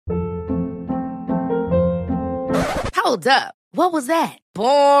Hold up. What was that?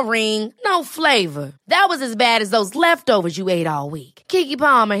 Boring. No flavor. That was as bad as those leftovers you ate all week. Keke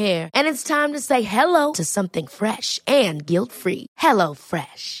Palmer here, and it's time to say hello to something fresh and guilt-free. Hello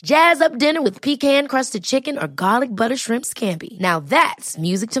Fresh. Jazz up dinner with pecan-crusted chicken or garlic butter shrimp scampi. Now that's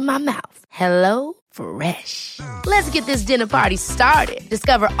music to my mouth. Hello Fresh. Let's get this dinner party started.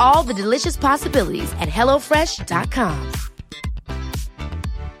 Discover all the delicious possibilities at hellofresh.com.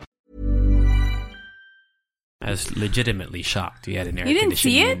 I was legitimately shocked. You had an air You didn't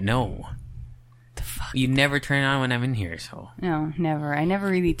see conditioning. it? No. The fuck? You never turn it on when I'm in here, so. No, never. I never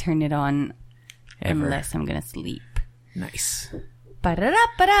really turn it on Ever. unless I'm gonna sleep. Nice.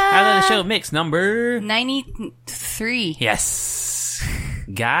 Ba-da-da-ba-da. Out of the show mix number 93. Yes.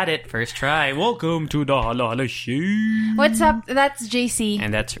 Got it. First try. Welcome to the Halala Show. What's up? That's JC.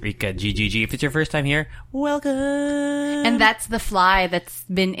 And that's Rika GGG. If it's your first time here, welcome. And that's the fly that's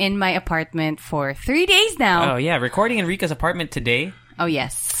been in my apartment for 3 days now. Oh, yeah. Recording in Rika's apartment today. Oh,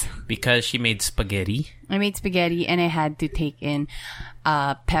 yes. Because she made spaghetti. I made spaghetti and I had to take in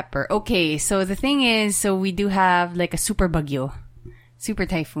pepper. Okay, so the thing is, so we do have like a super bagyo. Super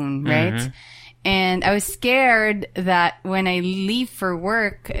typhoon, right? Mm-hmm. And I was scared that when I leave for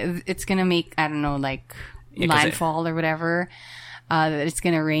work, it's going to make, I don't know, like landfall or whatever. That it's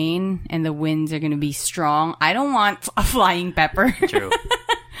going to rain and the winds are going to be strong. I don't want a flying pepper. True.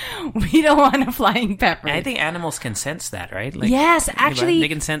 We don't want a flying pepper. And I think animals can sense that, right? Like, yes, actually. They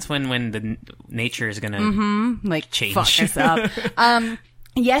can sense when the nature is going to like change. Fuck us up.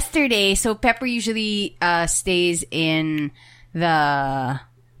 Yesterday, so Pepper usually stays in the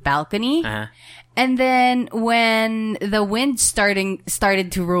balcony. Uh-huh. And then when the wind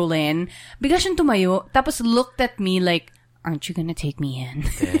started to roll in, bigla siyang tumayo, tapos looked at me like, aren't you gonna take me in?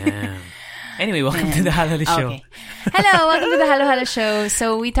 Damn. Anyway, welcome to the Halala Show. Okay. Hello, welcome to the Halo Show.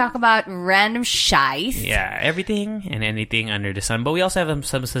 So we talk about random shies. Yeah, everything and anything under the sun. But we also have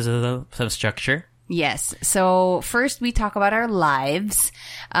some structure. Yes. So first we talk about our lives,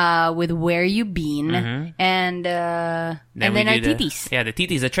 with where you been, and then our titis. Yeah, the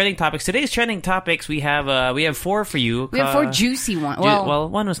titis, the trending topics. Today's trending topics, we have 4 for you. We have 4 juicy ones. Well,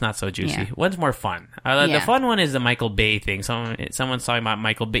 one was not so juicy. Yeah. One's more fun. The fun one is the Michael Bay thing. Someone's talking about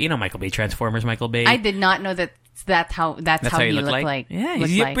Michael Bay. You know Michael Bay, Transformers Michael Bay. I did not know that's how he looked like. Yeah,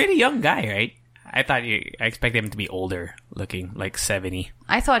 he's a pretty young guy, right? I expected him to be older looking, like 70.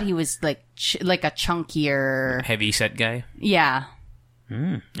 I thought he was like a chunkier, heavy set guy. Yeah.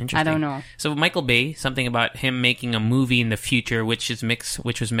 Interesting. I don't know. So Michael Bay, something about him making a movie in the future, which was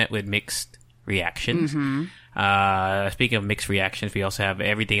met with mixed reactions. Speaking of mixed reactions, we also have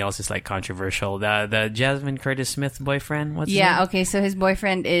everything else is like controversial. The Jasmine Curtis Smith boyfriend. What's his name? Okay. So his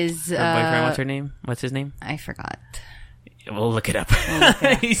boyfriend is. Her boyfriend. What's her name? What's his name? I forgot. We'll look it up.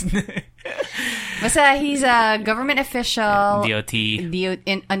 Basta he's a government official. DOT.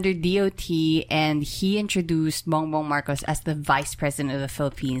 Under DOT, and he introduced Bongbong Marcos as the Vice President of the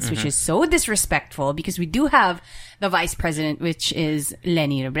Philippines, which is so disrespectful because we do have the Vice President, which is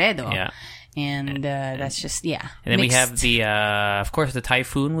Leni Robredo. Yeah. And that's just, yeah. And then mixed. we have the, of course, the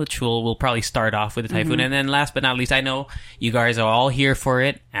Typhoon, which we'll probably start off with the Typhoon. And then last but not least, I know you guys are all here for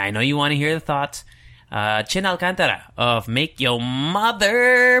it. I know you want to hear the thoughts. Chin Alcantara of Make Your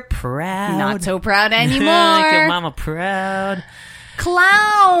Mother Proud. Not so proud anymore. Make your mama proud.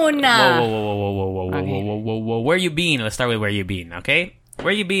 Clown. Whoa. Where you been? Let's start with where you been, okay?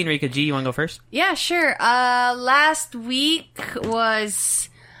 Where you been, Rika G? You want to go first? Yeah, sure. Last week was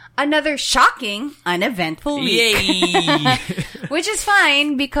another shocking, uneventful week. Yay! Which is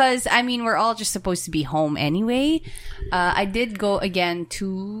fine because, I mean, we're all just supposed to be home anyway. I did go again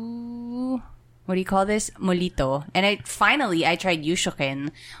to... What do you call this? Molito. And I tried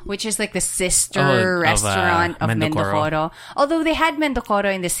Yushoken, which is like the sister restaurant of Mendocoro. Although they had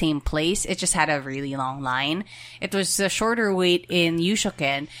Mendocoro in the same place, it just had a really long line. It was a shorter wait in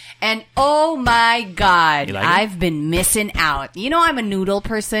Yushoken. And oh my God, I've been missing out. You know, I'm a noodle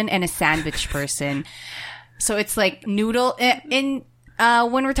person and a sandwich person. So it's like noodle when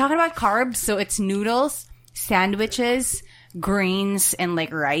we're talking about carbs, so it's noodles, sandwiches, grains, and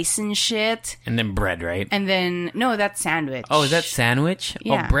like rice and shit. And then bread, right? And then, no, that's sandwich. Oh, is that sandwich?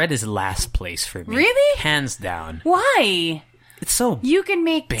 Yeah. Oh, bread is last place for me. Really? Hands down. Why? It's so You can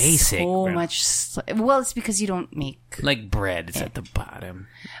make basic, so bro. much. Well, it's because you don't make. like bread. It's at the bottom.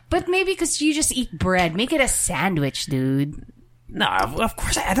 But maybe because you just eat bread. Make it a sandwich, dude. No, of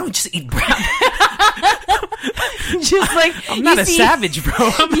course I don't just eat bread. Just like I'm not a savage, bro.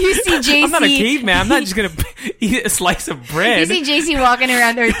 You see JC. I'm not a caveman. I'm not just gonna eat a slice of bread. You see JC walking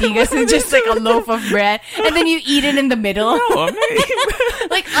around Ortigas with just like a loaf of bread, and then you eat it in the middle. No, I'm not.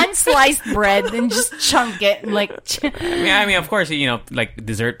 Like unsliced sliced bread and just chunk it. And like, I mean, of course, like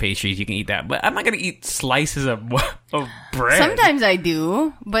dessert pastries, you can eat that. But I'm not going to eat slices of bread. Sometimes I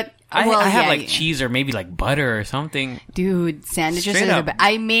do, but... I have like cheese or maybe like butter or something. Dude, sandwiches are the best.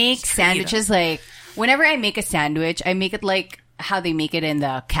 I make sandwiches like... Whenever I make a sandwich, I make it like how they make it in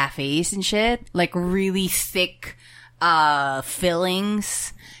the cafes and shit. Like really thick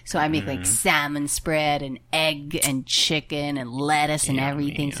fillings. So I make like salmon spread and egg and chicken and lettuce and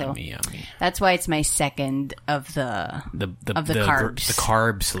everything. Yummy. That's why it's my second of the carbs. The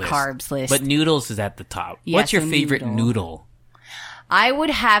carbs list. But noodles is at the top. Yeah, what's your favorite noodle? I would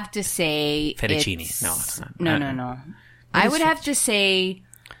have to say fettuccine. No, it's not. No. I would have to say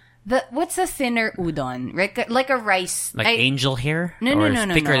what's the thinner udon? Like a rice. Like angel hair? No.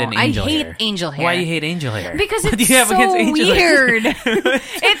 Thicker than angel hair? I hate angel hair. Why do you hate angel hair? Because it's so weird.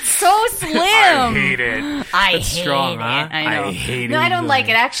 It's so slim. I hate it. I hate strong, it. Huh? I know. I hate it. No, I don't like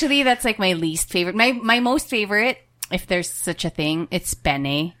it. Actually, that's like my least favorite. My most favorite, if there's such a thing, it's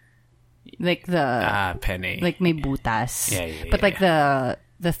penne. Like the penne, like may butas, but like the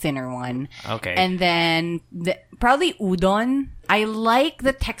thinner one. Okay, and then probably udon. I like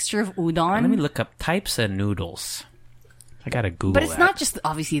the texture of udon. Let me look up types of noodles. I gotta Google. But it's not just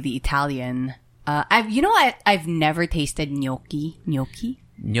obviously the Italian. I've never tasted gnocchi.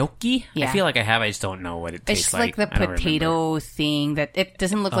 Gnocchi? Yeah. I feel like I have. I just don't know what it tastes it's like the potato thing that it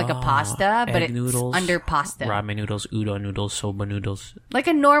doesn't look like a pasta, but it's noodles, under pasta. Ramen noodles, udon noodles, soba noodles. Like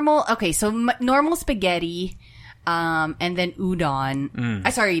a normal, normal spaghetti, and then udon.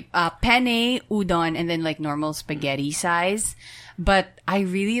 Penne, udon, and then like normal spaghetti size. But I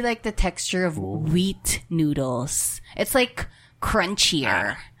really like the texture of wheat noodles. It's like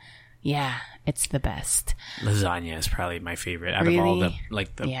crunchier. Yeah. It's the best. Lasagna is probably my favorite out of all the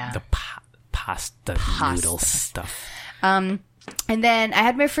pasta noodles stuff. And then I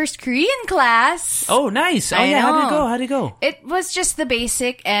had my first Korean class. Oh, nice! Oh, yeah. How did it go? It was just the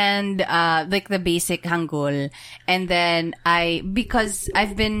basic and like the basic Hangul, and then because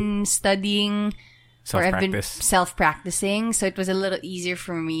I've been studying. Or I've been self-practicing, so it was a little easier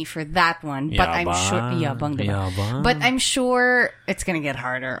for me for that one. But I'm sure, yabang. But I'm sure it's gonna get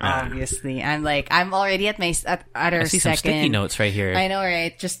harder. Obviously, I'm already at our I see second. Some sticky notes right here. I know,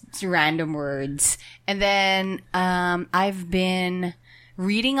 right? Just random words, and then I've been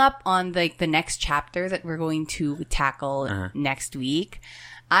reading up on like the next chapter that we're going to tackle next week.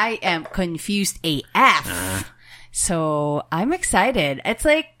 I am confused AF, so I'm excited. It's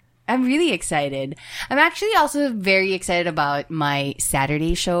like. I'm really excited. I'm actually also very excited about my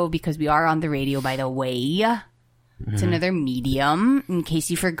Saturday show because we are on the radio, by the way. It's another medium. In case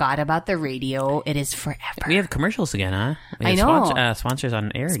you forgot about the radio, it is forever. We have commercials again, huh? I know. Sponsors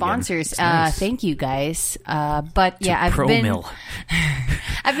on air Sponsors. again. Nice. Thank you, guys. But yeah,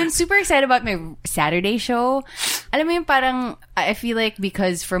 I've been super excited about my Saturday show. Alam mo yung parang, I feel like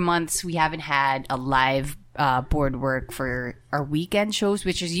because for months we haven't had a live board work for our weekend shows,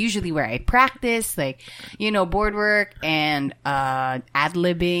 which is usually where I practice, like, board work and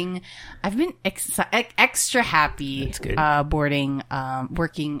ad-libbing. I've been extra happy working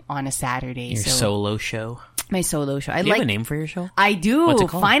on a Saturday. Your solo show? My solo show. Do you have a name for your show? I do. What's it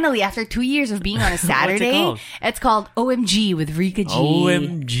called? Finally, after 2 years of being on a Saturday. It's called OMG with Rika G.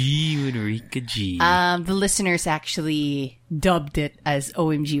 OMG with Rika G. The listeners actually dubbed it as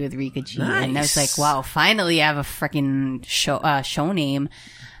OMG with Rika G. Nice. And I was like, wow, finally I have a freaking show name.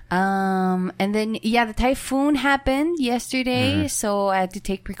 And then, the typhoon happened yesterday, so I had to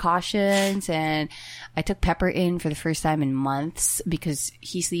take precautions, and I took Pepper in for the first time in months because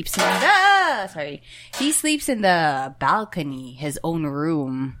he sleeps in the balcony, his own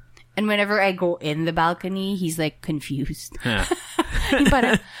room. And whenever I go in the balcony, he's like confused.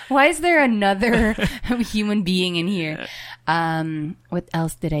 But why is there another human being in here? What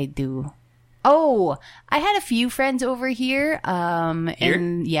else did I do? Oh, I had a few friends over here.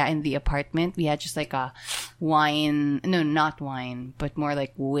 In the apartment. We had just like a not wine, but more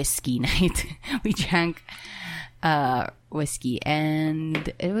like whiskey night. We drank whiskey,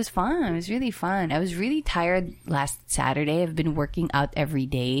 and it was fun. It was really fun. I was really tired last Saturday. I've been working out every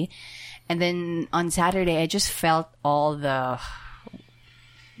day. And then on Saturday, I just felt all the...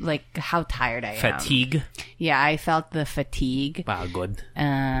 like how tired I am. Fatigue. Yeah, I felt the fatigue. Pagod.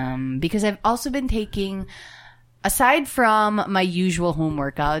 Because I've also been taking, aside from my usual home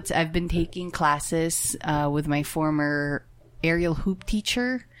workouts, I've been taking classes with my former aerial hoop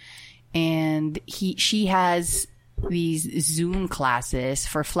teacher, and she has these Zoom classes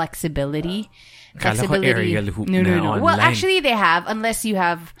for flexibility. Aerial hoop no. Online. Well, actually, they have, unless you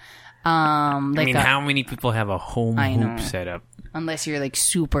have how many people have a home hoop set up? unless you're like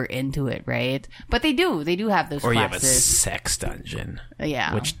super into it, right? But they do have those or classes. you have a sex dungeon,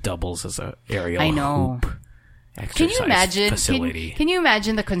 Yeah, which doubles as a aerial I know. hoop exercise facility. Can you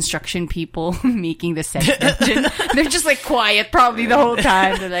imagine the construction people making the sex dungeon? They're just like quiet probably the whole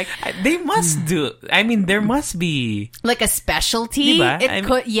time. They're like, They must do. I mean, there must be like a specialty.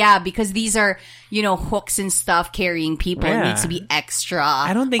 Diba? Because these are, hooks and stuff carrying people. It needs to be extra.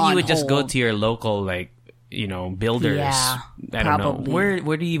 I don't think you would just go hold. to your local builders. Yeah, I don't know. probably.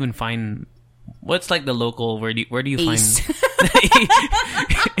 Where do you even find? What's like the local? Where do you Ace. find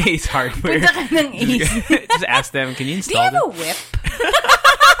Ace Hardware? Punta ka ng Ace. Just ask them. Can you Do you install have them? a whip?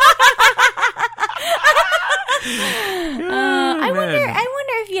 I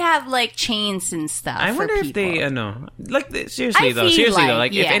wonder if you have like chains and stuff. I wonder for if they people. seriously I though. feel Seriously though,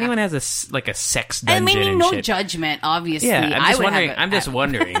 like, if yeah. anyone has a sex dungeon, I mean, and no shit. judgment, obviously. Yeah, I'm just would wondering. have I'm just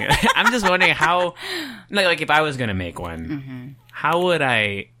wondering. I'm just wondering how, like if I was gonna make one, how would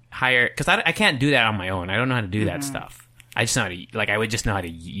I hire? Because I can't do that on my own. I don't know how to do that stuff. I just know how to I would just know how to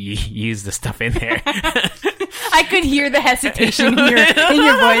use the stuff in there. I could hear the hesitation in your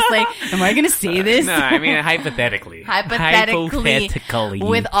voice. Like, am I going to say this? No, I mean hypothetically. Hypothetically,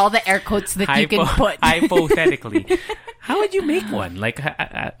 with all the air quotes that you can put. Hypothetically, how would you make one? Like,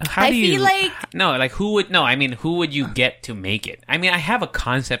 how do you? feel like no, like who would? No, I mean, who would you get to make it? I mean, I have a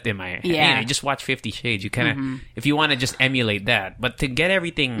concept in my head. Yeah. I just watch 50 Shades. You kind of, if you want to just emulate that, but to get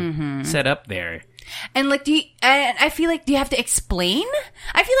everything set up there. And like, I feel like, do you have to explain?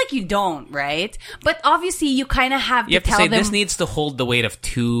 I feel like you don't, right? But obviously, you kind of have to You have to tell say them this needs to hold the weight of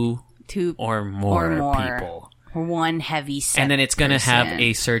two or more or people. one heavy set. And then it's going to have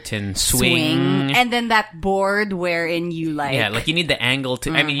a certain swing. And then that board wherein you like... Yeah, like you need the angle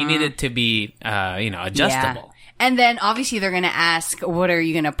to... I mean, you need it to be, adjustable. Yeah. And then obviously they're going to ask, what are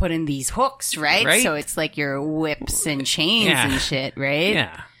you going to put in these hooks, right? So it's like your whips and chains and shit, right?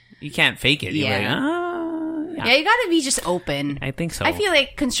 Yeah. You can't fake it. You're like, Yeah, you gotta be just open. I think so. I feel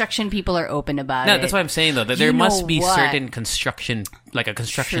like construction people are open about it. No, that's what I'm saying though. That there must be certain construction, like a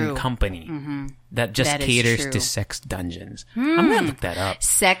construction True. company that just caters to sex dungeons. I'm gonna look that up.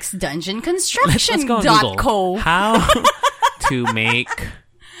 Sex Dungeon Let's Construction go on Google. .co. How to make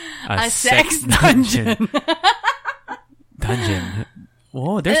a sex dungeon. Dungeon.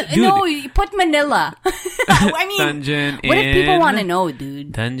 Whoa, there's dude. No, you put Manila. I mean, dungeon what if people want to know,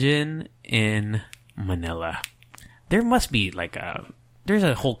 dude? Dungeon in Manila. There must be like there's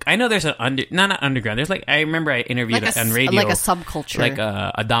a whole. I know there's an not underground. There's like I remember I interviewed Like on radio like a subculture, like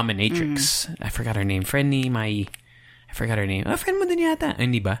a dominatrix. I forgot her name. Friendly Mai. I forgot her name. Friend mo din yata.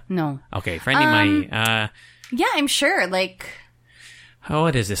 Hindi ba? No. Okay, Friendly Mai. Yeah, I'm sure. Like. Oh,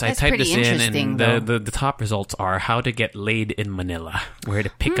 what is this? That's I typed pretty this in, interesting, and the top results are how to get laid in Manila, where to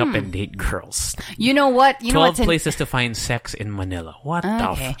pick up and date girls. You know what? 12 places to find sex in Manila. What the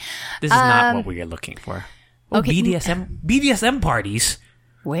f? This is not what we are looking for. Oh, okay. BDSM parties.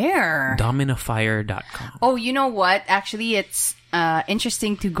 Where? Dominafire.com. Oh, you know what? Actually, it's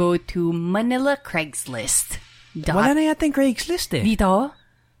interesting to go to Manila Craigslist. Wala na yating Craigslist eh. Dito?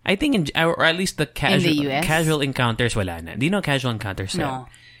 I think, or at least the in the US? casual encounters, wala na. Do you know casual encounters? No.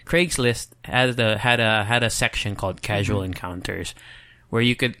 Craigslist had a section called casual encounters, where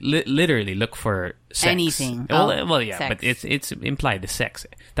you could literally look for sex. Anything. Well, yeah, sex. but it's implied the sex.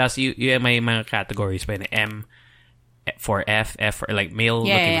 Tapos you may mga categories pa yun. M for F for like male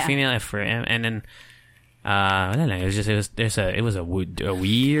looking for female, F for M, and then I don't know. It was a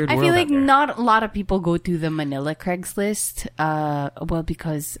weird. I world feel like out there. not a lot of people go to the Manila Craigslist. Well,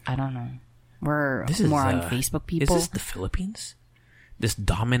 because I don't know, we're more on Facebook people. Is this the Philippines? This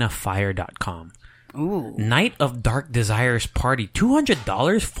Dominafire.com. Ooh. Night of Dark Desires Party.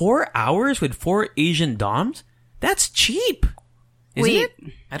 $200? 4 hours with 4 Asian doms? That's cheap. Isn't it?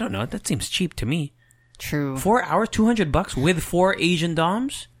 I don't know. That seems cheap to me. True. 4 hours, $200 with 4 Asian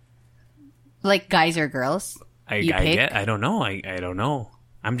doms? Like guys or girls? I don't know. I don't know.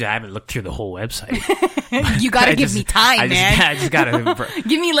 I haven't looked through the whole website. You gotta give me time, man. I just gotta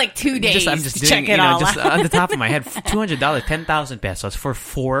give me like 2 days I'm just to doing, check it all just out. on the top of my head, $200, 10,000 pesos for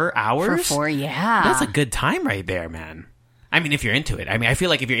 4 hours? For 4, yeah. That's a good time right there, man. I mean, if you're into it. I mean, I feel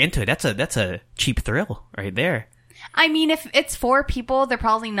like if you're into it, that's a cheap thrill right there. I mean, if it's 4 people, they're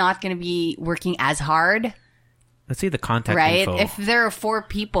probably not going to be working as hard. Let's see the contact right? info. If there are 4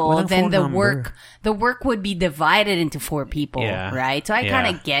 people, Walang then phone the work would be divided into 4 people, right? So I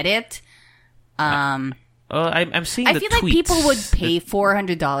kind of get it. I'm seeing I the feel tweets. like people would pay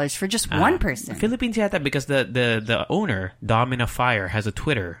 $400 for just one person. Philippines yata because the owner, Domina Fire, has a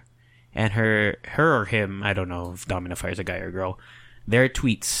Twitter. And her or him, I don't know if Domina Fire is a guy or girl, their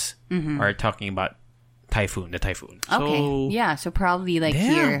tweets are talking about Typhoon, the Typhoon. Okay. So, Yeah, so probably like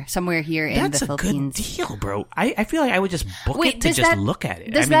here, somewhere here in the Philippines. That's a good deal, bro. I feel like I would just book it to just look at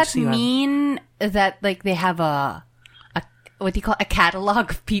it. Does that mean that like they have a what do you call a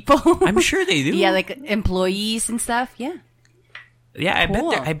catalog of people? I'm sure they do. Yeah, like employees and stuff. Yeah. Yeah,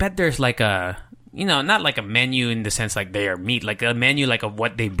 Cool. I bet there's like a, not like a menu in the sense like they are meat, like a menu like of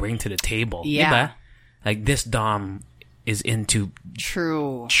what they bring to the table. Yeah. Diba? Like this dom is into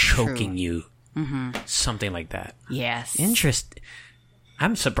choking you. Mm-hmm. Something like that. Yes. I'm just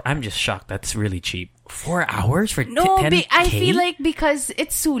shocked. That's really cheap. 4 hours for 10K? I feel like because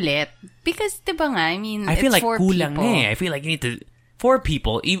it's sulit. Because, diba nga, I mean, I feel it's like for kulang people. I feel like you need to... 4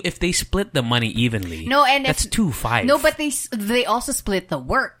 people, if they split the money evenly, No, and that's 2-5. No, but they also split the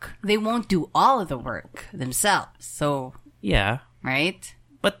work. They won't do all of the work themselves. So... Yeah. Right?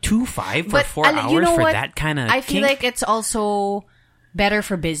 But 2-5 for 4 hours for that kind of I feel like it's also better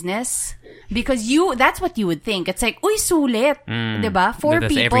for business. Because that's what you would think. It's like, uy, sulit. Diba? 4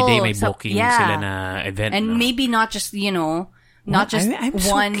 That's people. every day may booking sila na event. And maybe not just, not just I'm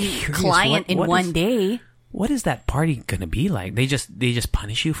so one curious. client in one day. What is that party gonna be like? They just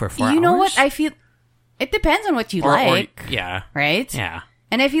punish you for 4 hours? You know what? I feel it depends on what you like. Yeah. Right? Yeah.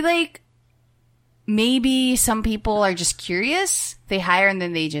 And I feel like maybe some people are just curious. They hire and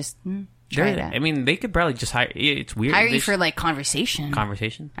then they just try that. I mean, they could probably just hire. It's weird. Hire you for like conversation.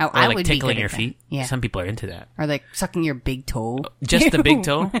 Or I like would be tickling good your at that. feet. Yeah. Some people are into that. Or like sucking your big toe. Just the big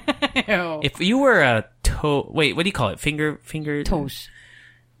toe? Ew. If you were a toe... Wait, what do you call it? Finger... Toes.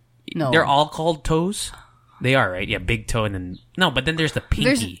 No. They're all called toes? They are, right? Yeah, big toe and then... No, but then there's the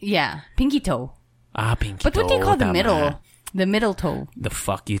pinky. Pinky toe. Pinky toe. But what do you call the tama. middle? The middle toe. The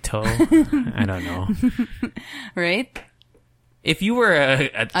fuck you toe? I don't know. Right? If you were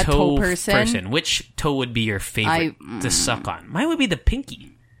a toe person, which toe would be your favorite to suck on? Mine would be the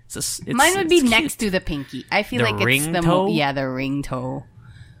pinky. Mine would be cute. next to the pinky. I feel The like ring it's the toe? the ring toe.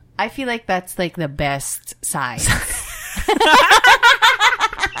 I feel like that's like the best size.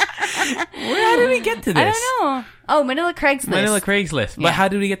 How did we get to this? I don't know. Oh, Manila Craigslist. But how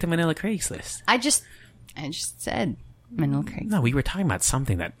did we get to Manila Craigslist? I just said Manila Craigslist. No, we were talking about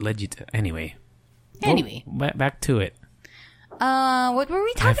something that led you to... Anyway. Back to it. What were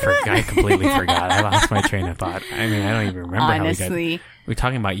we talking about? I completely forgot. I lost my train of thought. I mean, I don't even remember Honestly. how we were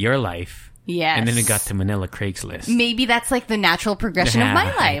talking about your life. Yes. And then it got to Manila Craigslist. Maybe that's like the natural progression of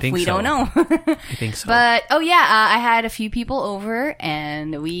my life. We don't know. I think so. But, I had a few people over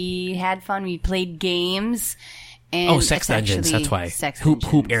and we had fun. We played games. And Sex Dungeons. That's why.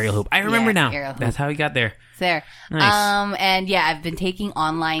 Hoop, aerial hoop. I remember now. That's how we got there. There. Nice. And I've been taking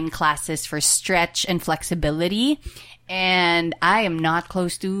online classes for stretch and flexibility. And I am not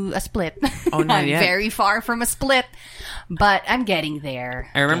close to a split. Oh, not I'm yet. very far from a split, but I'm getting there.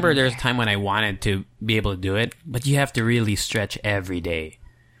 I remember there was a time when I wanted to be able to do it, but you have to really stretch every day.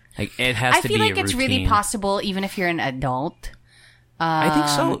 Like it has to be a routine. I feel like it's really possible even if you're an adult. I think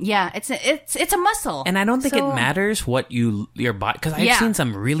so. Yeah, it's a muscle. And I don't think it matters what your body, because I've seen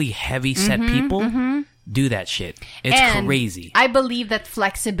some really heavy set people do that shit. It's crazy. I believe that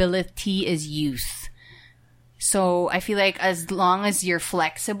flexibility is youth. So I feel like as long as you're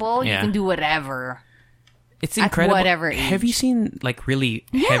flexible, you can do whatever. It's incredible. At whatever age. Have you seen like really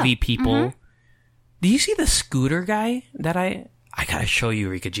heavy people? Do you see the scooter guy that I gotta show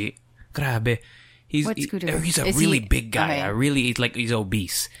you, Rika G? Grabe. What scooter? He's a really big guy. Okay. He's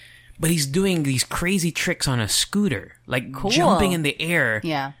obese. But he's doing these crazy tricks on a scooter. Like Cool. jumping in the air.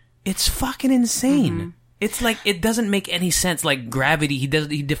 Yeah. It's fucking insane. It's like, it doesn't make any sense. Like gravity, he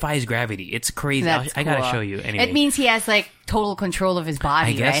defies gravity. It's crazy. I gotta show you. Anyway. It means he has like total control of his body,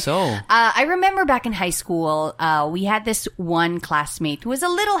 I guess right? so. I remember back in high school, we had this one classmate who was a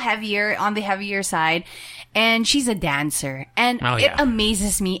little heavier, on the heavier side, and she's a dancer. And it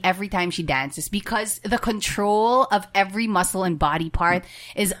amazes me every time she dances because the control of every muscle and body part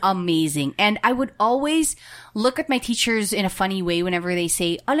is amazing. And I would always look at my teachers in a funny way whenever they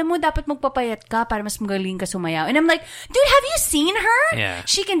say, alam mo, dapat magpapayat ka para mas magaling ka sumayaw. And I'm like, dude, have you seen her? Yeah.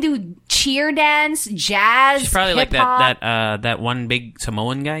 She can do cheer dance, jazz, She's probably like hip-hop. that one big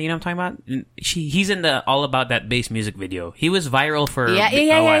Samoan guy, you know what I'm talking about? He's in the All About That Bass music video. He was viral for a while. You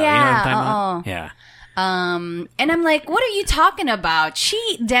know what I'm talking about? Yeah. And I'm like, what are you talking about?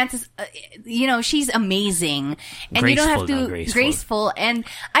 She dances, she's amazing. And you don't have to, graceful. And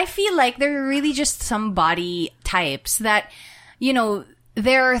I feel like there are really just some body types that,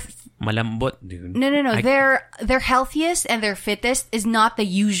 they're malambot, dude. No. Their healthiest and their fittest is not the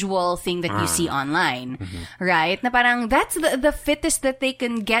usual thing that you see online, right? Na parang that's the fittest that they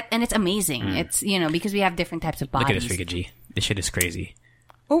can get, and it's amazing. It's because we have different types of bodies. Look at this, Rika G. This shit is crazy.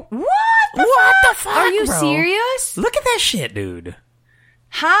 Oh, what the fuck? Are you bro? serious? Look at that shit, dude.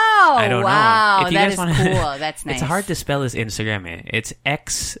 How? I don't wow, know. If you that guys is wanna- cool. That's nice. It's hard to spell his Instagram. It's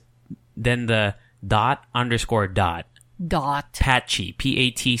X, then the dot underscore dot. Patchy.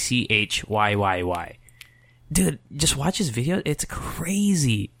 PATCHYYY. Dude, just watch his video. It's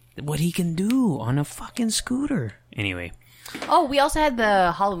crazy what he can do on a fucking scooter. Anyway. Oh, we also had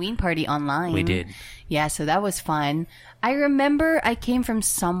the Halloween party online. We did. Yeah, so that was fun. I remember I came from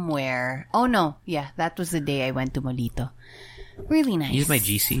somewhere. Oh no, yeah, that was the day I went to Molito. Really nice. Use my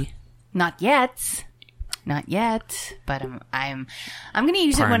GC. Not yet, but I'm gonna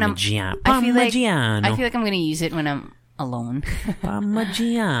use it when I'm. Parmigiano. I feel like I'm gonna use it when I'm alone.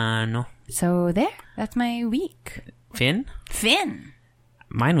 Parmigiano. So that's my week. Finn?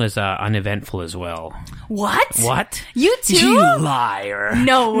 Mine was uneventful as well. What? You too? You liar.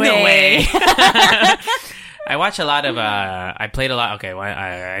 No way. I watch a lot of, I played a lot. Okay, well,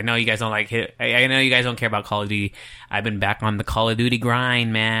 I know you guys don't like it. I know you guys don't care about Call of Duty. I've been back on the Call of Duty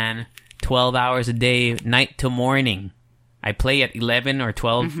grind, man. 12 hours a day, night to morning. I play at 11 or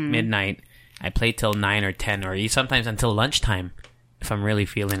 12 midnight. I play till 9 or 10 or sometimes until lunchtime if I'm really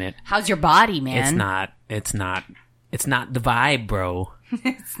feeling it. How's your body, man? It's not the vibe, bro.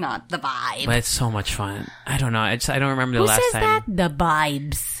 It's not the vibe. But it's so much fun. I don't know. I don't remember the last time. Who says that? The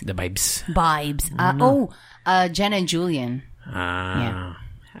vibes. The vibes. Jen and Julian. Yeah.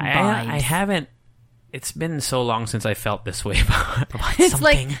 Vibes. I haven't. It's been so long since I felt this way about It's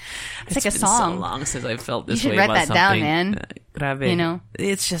something. it's like a been song. so long since I felt this You should way write about that something. down, man. Grabe. You know?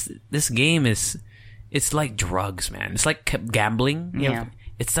 It's just, this game is, it's like drugs, man. It's like gambling. Yeah.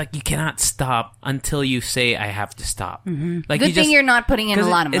 It's like you cannot stop until you say, I have to stop. Like Good thing you're not putting in a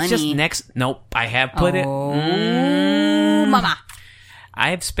lot of money. It's just next. Nope. I have put it. Mama.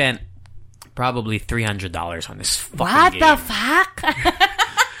 I've spent probably $300 on this fucking What game. the fuck?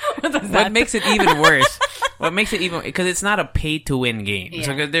 What makes it even worse? What makes it even, because it's not a pay-to-win game. Yeah.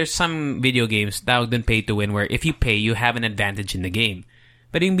 So there's some video games that have been pay-to-win where if you pay, you have an advantage in the game.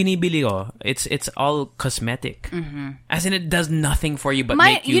 But yung binibili ko, it's all cosmetic. As in, it does nothing for you but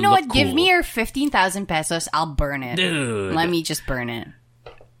make you know look what? cool. Give me your 15,000 pesos. I'll burn it. Dude. Let me just burn it.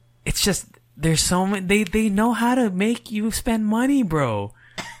 It's just, there's so many, they know how to make you spend money, bro.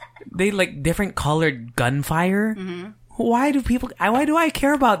 They like different colored gunfire. Why do I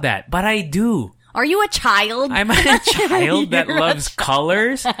care about that? But I do. Are you a child? I'm a child that loves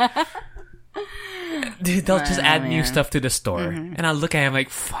colors. Dude, they'll just add new stuff to the store. And I'll look at it, I'm like,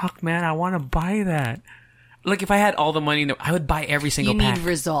 fuck, man, I want to buy that. Like, if I had all the money, I would buy every single pack. You need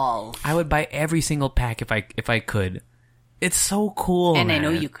resolve. I would buy every single pack if I could. It's so cool, And man. I know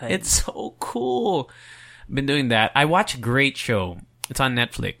you could. It's so cool. Been doing that. I watch a great show. It's on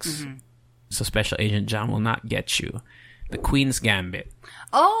Netflix. So Special Agent John will not get you. The Queen's Gambit.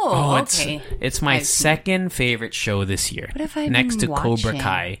 Oh, okay. It's my second favorite show this year. What have I next been to Cobra watching?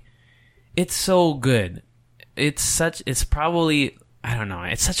 Kai. It's so good. It's probably, I don't know,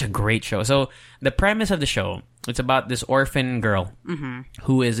 it's such a great show. So the premise of the show, it's about this orphan girl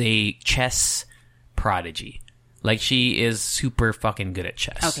who is a chess prodigy. Like, she is super fucking good at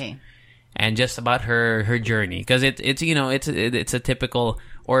chess. Okay. And just about her journey, because it's you know it's a typical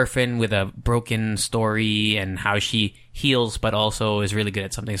orphan with a broken story and how she heals, but also is really good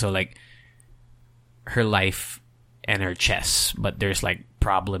at something. So like her life and her chess, but there's like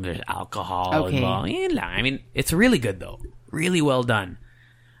problems. There's alcohol involved. Yun lang. I mean, it's really good though. Really well done.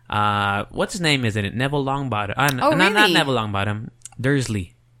 What's his name? Isn't it Neville Longbottom? Really? Not Neville Longbottom.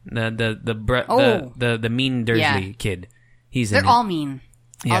 Dursley, the mean Dursley kid. He's in They're it. all mean.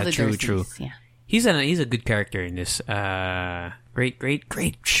 Yeah, all the true. Dursleys, Yeah. He's a good character in this.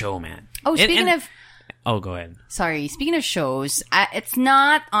 Great show, man. Oh, speaking of... Oh, go ahead. Sorry, speaking of shows, it's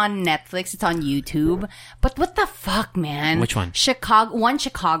not on Netflix, it's on YouTube. But what the fuck, man? Which one?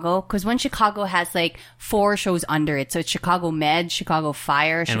 Chicago, because One Chicago has like 4 shows under it. So it's Chicago Med, Chicago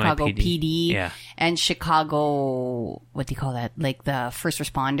Fire, Chicago PD, Yeah. and Chicago, what do you call that? Like the first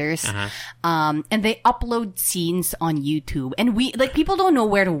responders. And they upload scenes on YouTube. And people don't know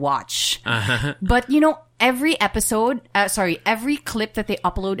where to watch. But every every clip that they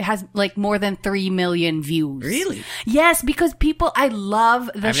upload has like more than 3 million views. Really? Yes, because I love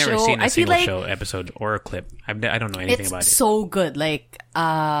the show. I've never seen a I feel single like show episode or a clip. I don't know anything about it. it's so good. Like, It's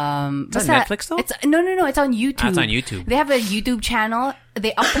on Netflix though? No, it's on YouTube. It's on YouTube. They have a YouTube channel.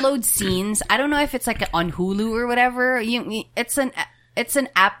 They upload scenes. I don't know if it's like on Hulu or whatever. It's an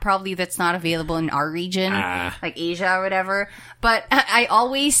app probably that's not available in our region, like Asia or whatever. But I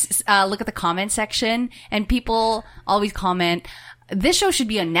always look at the comment section, and people always comment, this show should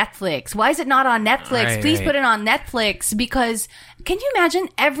be on Netflix. Why is it not on Netflix? Please put it on Netflix, because can you imagine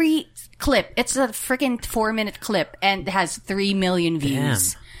every clip? It's a freaking 4-minute clip and it has 3 million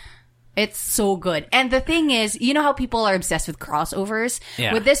views. Damn. It's so good. And the thing is, you know how people are obsessed with crossovers?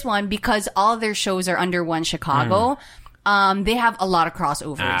 Yeah. With this one, because all their shows are under one Chicago, they have a a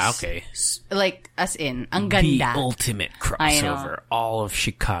crossovers. Okay. Like, as in, ang The ganda. ultimate crossover. All of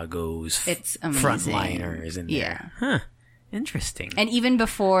Chicago's It's amazing. frontliners in there. Yeah. Huh. Interesting. And even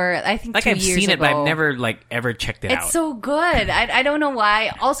before, I think Like 2 I've years seen it, ago, but I've never ever checked it out. it's so good. I don't know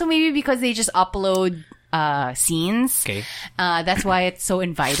why. Also, maybe because they just upload scenes. Okay. That's why it's so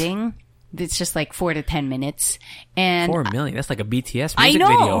inviting. It's just like 4 to 10 minutes. And 4 million. That's like a BTS I music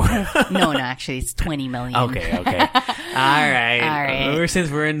know. video. no, actually, it's 20 million. Okay. All right. right. Since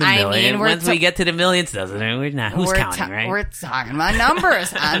we're in the I million, mean, we're once we get to the millions, doesn't it? We're not. Who's counting, right? We're talking about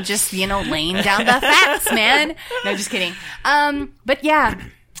numbers. I'm just, laying down the facts, man. No, just kidding. But yeah,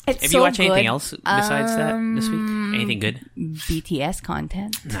 it's Have so you watched good. anything else besides that this week? Anything good? BTS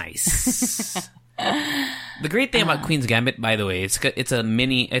content. Nice. The great thing about Queen's Gambit, by the way, it's a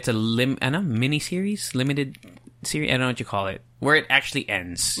mini series, limited series. I don't know what you call it, where it actually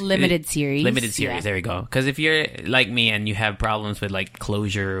ends. Limited series. Limited series. Yeah. There we go. Because if you're like me and you have problems with like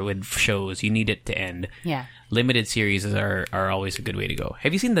closure with shows, you need it to end. Yeah. Limited series are always a good way to go.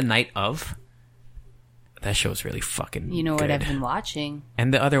 Have you seen The Night of? That show's really fucking. You know good. what I've been watching?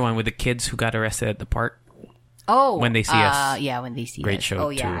 And the other one with the kids who got arrested at the park. Oh, When They See Us. Yeah, When They See Us. Great show, Oh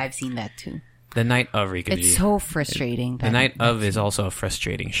yeah, too. I've seen that too. The Night of Rika G. It's so frustrating. The Night of is also a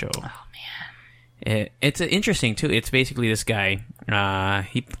frustrating show. Oh man. It's interesting too. It's basically this guy,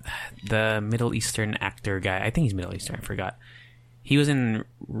 the Middle Eastern actor guy. I think he's Middle Eastern. I forgot. He was in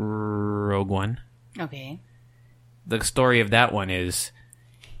Rogue One. Okay. The story of that one is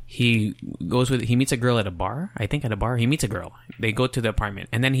he meets a girl at a bar. I think at a bar he meets a girl. They go to the apartment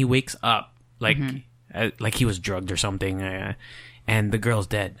and then he wakes up like he was drugged or something, and the girl's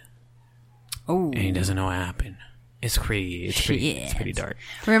dead. Oh. And he doesn't know what happened. It's pretty dark.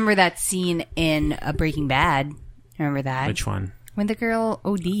 Remember that scene in Breaking Bad? Remember that? Which one? When the girl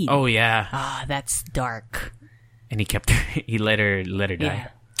OD'd. Oh yeah. Ah, that's dark. And he kept her. He let her die. Yeah.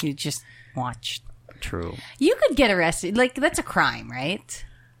 You just watched. True. You could get arrested. Like, that's a crime, right?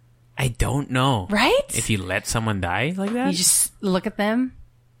 I don't know. Right? If you let someone die like that, You just look at them.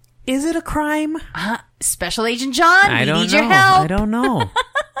 is it a crime? Special Agent John, I we don't need know. your help. I don't know.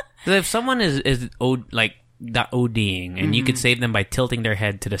 If someone is ODing and you could save them by tilting their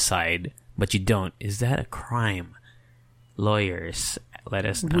head to the side, but you don't, is that a crime? Lawyers, let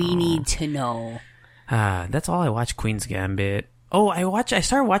us know. We need to know. That's all I watch. Queen's Gambit. Oh, I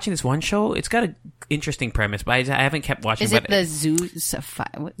started watching this one show. It's got an interesting premise, but I haven't kept watching. Is it the Zeus?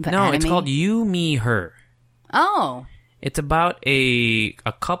 The No, anime? it's called You, Me, Her. Oh. It's about a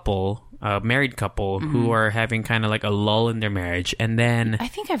couple, a married couple who are having kind of like a lull in their marriage, and then I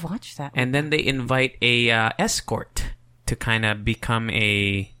think I've watched that. and then they invite a escort to kind of become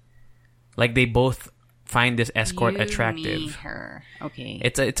like they both find this escort You, attractive. Me, her. Okay.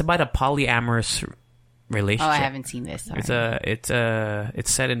 It's about a polyamorous relationship. I haven't seen this. Sorry.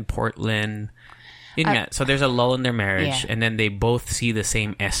 It's set in Portland. So there's a lull in their marriage, Yeah. and then they both see the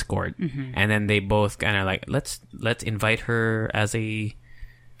same escort, and then they both kind of like let's invite her as a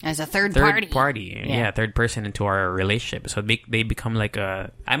third party. Yeah, third person into our relationship. So they become like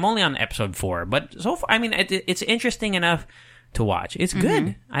I'm only on episode 4, but so far, I mean, it's interesting enough to watch. It's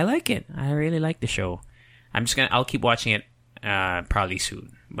good. I like it. I really like the show. I'll keep watching it probably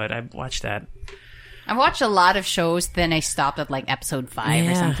soon. But I've watched that. I've watched a lot of shows, then I stopped at like episode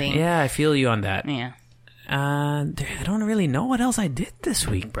 5 or something. Yeah, I feel you on that. Yeah. I don't really know what else I did this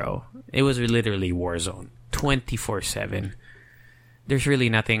week, bro. It was literally Warzone 24/7. There's really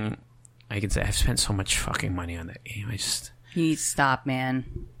nothing I can say. I've spent so much fucking money on that game. You need to stop, man.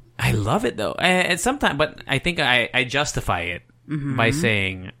 I love it though. And sometimes, but I think I justify it by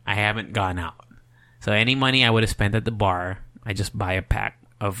saying I haven't gone out. So any money I would have spent at the bar, I just buy a pack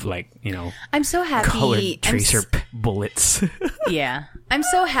of I'm so happy. colored tracer bullets. Yeah. I'm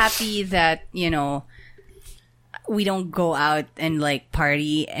so happy that, we don't go out and like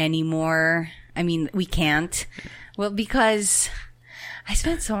party anymore. I mean, we can't. Well, because I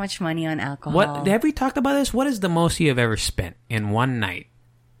spent so much money on alcohol. What have we talked about this? What is the most you have ever spent in one night?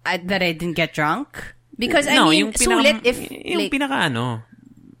 That I didn't get drunk? Because yung sulit if yung like, pinaka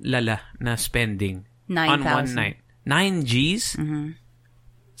lala na spending 9,000. on one night. 9 G's? Mm-hmm.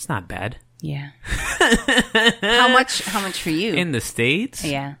 It's not bad. Yeah. How much for you? In the States?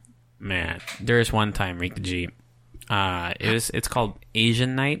 Yeah. Man, there's one time, Rika G, It's called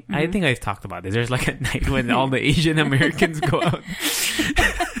Asian Night. I think I've talked about this. There's like a night when all the Asian Americans go out.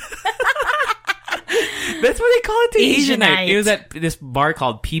 That's what they call it, the Asian night. It was at this bar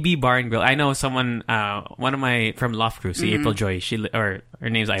called PB Bar and Grill. I know someone, one of my, from Loft Crew, April Joy, her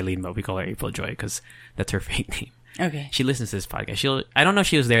name's Eileen, but we call her April Joy because that's her fake name. Okay. She listens to this podcast. I don't know if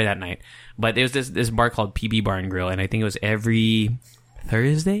she was there that night, but there was this bar called PB Bar and Grill, and I think it was every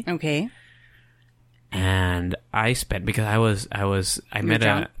Thursday. Okay. And I spent, because I met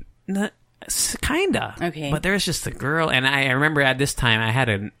drunk? kinda. Okay. But there was just a girl, and I remember at this time I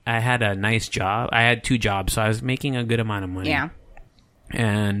had a nice job. I had 2 jobs, so I was making a good amount of money. Yeah.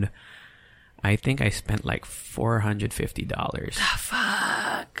 And I think I spent like $450.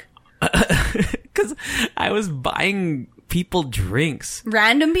 Fuck. Because I was buying people drinks.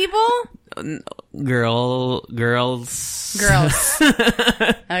 Random people? Girls. Girls.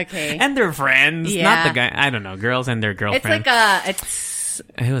 Okay. And their friends. Yeah. Not the guy. I don't know. Girls and their girlfriends.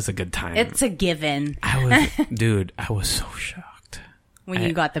 It was a good time. It's a given. I was so shocked. When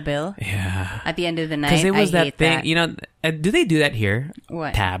you got the bill? Yeah. At the end of the night? Because it was I hate thing, that. you know, do they do that here?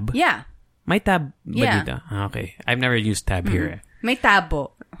 What? Tab? Yeah. May tab ba Yeah. dito? Okay. I've never used tab here. May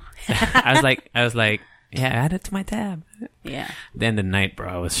tabo. I was like, yeah, add it to my tab. Yeah. Then the night, bro,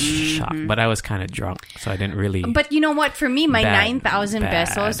 I was shocked. But I was kind of drunk, so I didn't really... But you know what? For me, my 9,000 bad.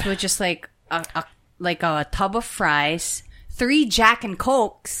 pesos was just like a tub of fries, 3 Jack and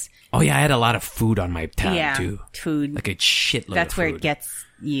Cokes. Oh, yeah, I had a lot of food on my tab, too. Food. Like a shitload That's of where food. it gets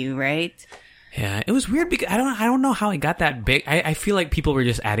you, right? Yeah, it was weird because I don't know how it got that big. I feel like people were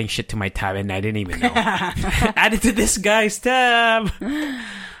just adding shit to my tab and I didn't even know. Added to this guy's tab.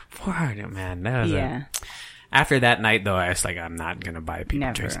 Poor man. That was After that night, though, I was like, I'm not going to buy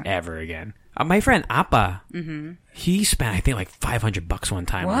people drinks ever again. My friend, Appa, he spent, I think, like $500 one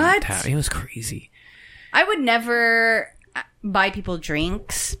time on my tab. It was crazy. I would never buy people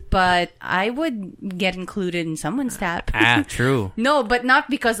drinks, but I would get included in someone's tab. True. No, but not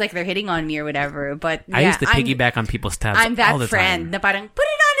because like they're hitting on me or whatever. But I used to piggyback on people's tabs. I'm that all the friend time. na parang put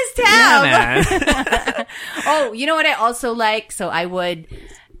it on his tab. Yeah, man. Oh, you know what I also like? So I would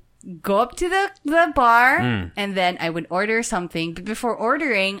go up to the bar and then I would order something. But before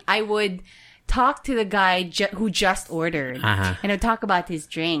ordering, I would talk to the guy who just ordered and I'd talk about his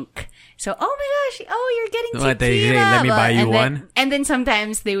drink. So, oh my gosh, you're getting tequila. What, they say, let me buy you one? And then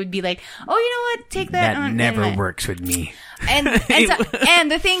sometimes they would be like, oh, you know what, take that. That never works with me. And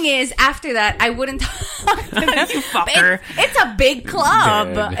the thing is, after that, I wouldn't talk to them. You fucker. It's a big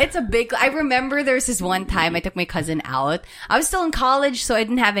club. Good. It's a big I remember there was this one time I took my cousin out. I was still in college, so I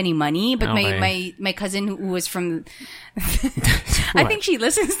didn't have any money. But my cousin who was from... I think she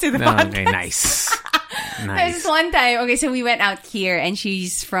listens to the podcast. Okay, nice. There's this one time, okay, so we went out here and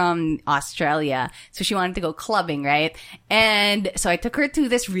she's from Australia. So she wanted to go clubbing, right? And so I took her to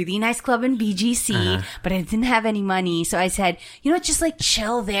this really nice club in BGC, but I didn't have any money. So I said, you know what, just like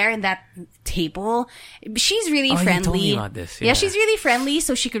chill there in that table. She's really friendly. You told me about this. Yeah, she's really friendly,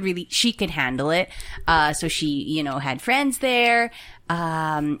 so she could handle it. So she, had friends there.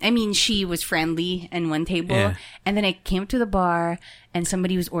 She was friendly in one table. And then I came to the bar and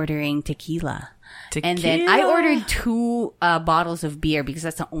somebody was ordering tequila. And then I ordered 2 bottles of beer because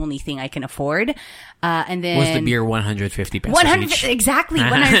that's the only thing I can afford. And then was the beer 150 pesos each? Exactly,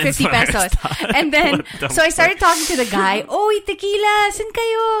 150 pesos. And then so I started talking to the guy. Oh, tequila, san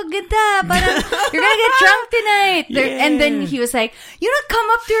kayo? Ganda, parang you're gonna get drunk tonight. And then he was like, come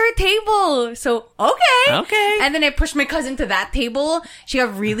up to her table. So okay. And then I pushed my cousin to that table. She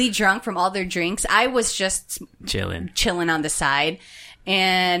got really drunk from all their drinks. I was just chilling on the side.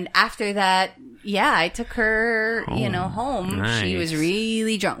 And after that, I took her, home. Nice. She was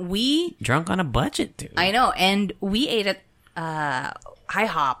really drunk. Drunk on a budget, dude. I know. And we ate at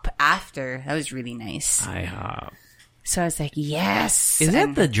IHOP after. That was really nice. IHOP. So I was like, yes. Is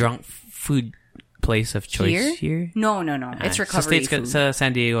that the drunk food place of choice here? No. It's recovery food. Sa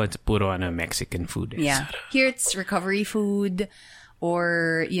San Diego, it's puro Mexican food. Yeah. Here it's recovery food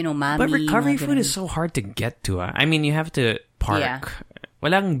or, mami. But recovery food is so hard to get to. I mean, you have to park. Yeah.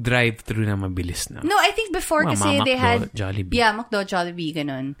 Walang drive-thru na mabilis na. No, I think before kasi they had... Jollibee. Yeah, McDo, Jollibee,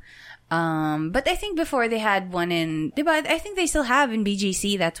 ganun. But I think before they had one in... Diba? I think they still have in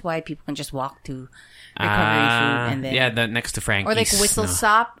BGC. That's why people can just walk to recovery food. And then, the next to Frankie's. Or like Whistle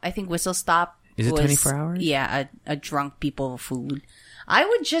Stop. I think Whistle Stop is it 24 hours? Yeah, a drunk people food. I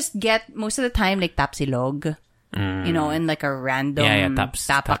would just get, most of the time, like Tapsilog. And like a random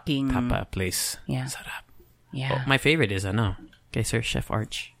tapaking... Tapa place. Yeah. Sarap. Yeah. Oh, my favorite is kay Sir Chef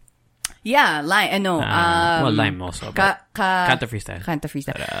Arch. Yeah, lime. Lime also. Canto Freestyle. Canto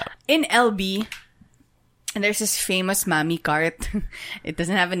Freestyle. In LB, And there's this famous mami cart. It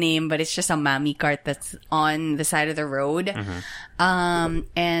doesn't have a name, but it's just a mami cart that's on the side of the road.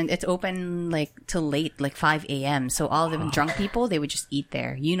 And it's open like till late, like 5 a.m. So all the drunk people, they would just eat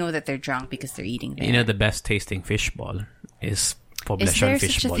there. You know that they're drunk because they're eating there. You know, the best tasting fishball is Poblacion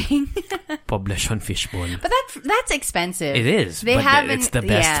fishball. Poblacion fishball. But that's expensive. It is. They but haven't. It's the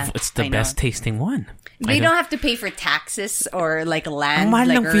best. Yeah, it's the best tasting one. They don't have to pay for taxes or like land, mahal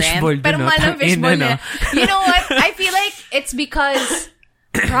like ng fishball rent. Pero dun, mahal ng fishball no? na. You know what? I feel like it's because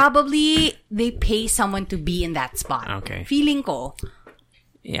probably they pay someone to be in that spot. Okay. Feeling ko.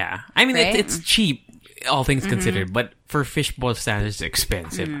 Yeah. I mean, Right? it's cheap, all things considered, but for fishball standards, it's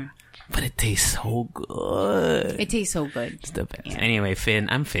expensive. But it tastes so good. It tastes so good. It's the best. Anyway, Finn.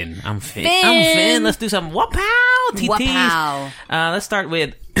 I'm Finn. Finn! Let's do some wapow! Wapow! Let's start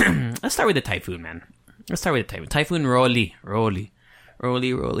with the Typhoon, man. Let's start with the Typhoon. Typhoon Rolly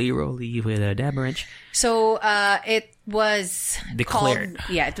with a dab wrench. So, it was Declared.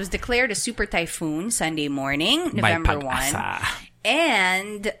 It was declared a super typhoon Sunday morning, By November 1. Pag-asa.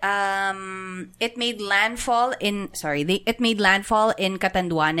 And it made landfall in Catanduanes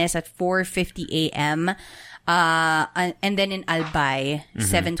at 4:50 a.m. And then in Albay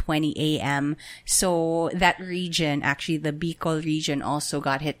 7:20 a.m. So that region, actually the Bicol region, also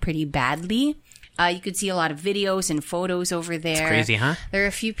got hit pretty badly. You could see a lot of videos and photos over there. It's crazy, huh? There are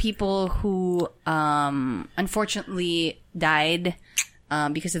a few people who unfortunately died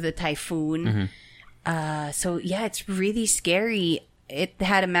because of the typhoon. So yeah, it's really scary. It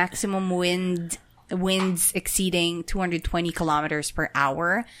had a maximum winds exceeding 220 kilometers per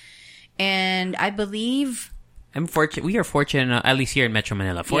hour. And I believe we are fortunate, at least here in Metro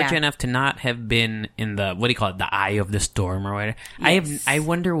Manila, enough to not have been in the, what do you call it, the eye of the storm or whatever. Yes. I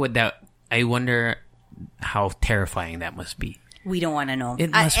wonder how terrifying that must be. we don't want to know. It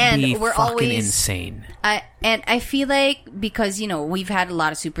must be fucking insane. And I feel like, because, you know, we've had a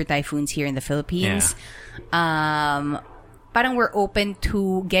lot of super typhoons here in the Philippines, parang we're open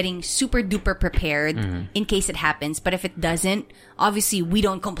to getting super duper prepared in case it happens. But if it doesn't, obviously we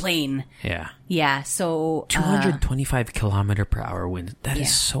don't complain. Yeah. Yeah, so 225 kilometer per hour winds. That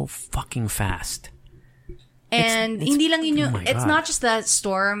is so fucking fast. And hindi lang yun yung, it's not just the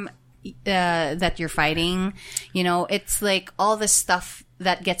storm that you're fighting, you know, it's like all the stuff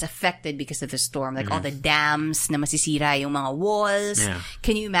that gets affected because of the storm, like all the dams na masisira yung mga walls. Yeah.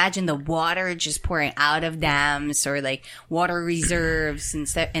 Can you imagine the water just pouring out of dams, or like water reserves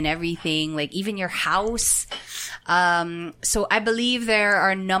and everything, like even your house. So I believe there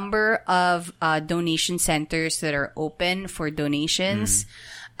are a number of donation centers that are open for donations.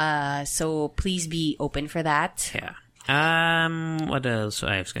 So please be open for that. Yeah. What else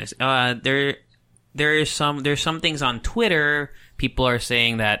I was gonna say? There's some things on Twitter. People are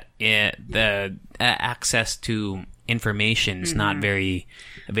saying that the access to information is not very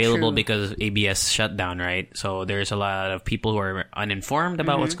available because ABS shut down, right? So there's a lot of people who are uninformed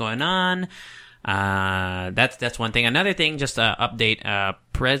about what's going on. That's one thing. Another thing, just a update.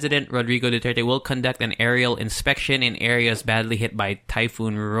 President Rodrigo Duterte will conduct an aerial inspection in areas badly hit by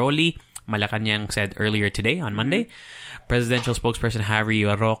Typhoon Rolly, Malacanang said earlier today on Monday. Presidential spokesperson Harry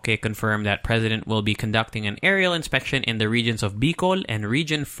Roque confirmed that President will be conducting an aerial inspection in the regions of Bicol and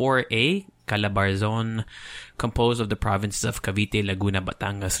Region 4A, Calabarzon, composed of the provinces of Cavite, Laguna,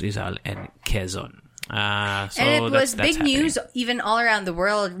 Batangas, Rizal, and Quezon. And it was big news even all around the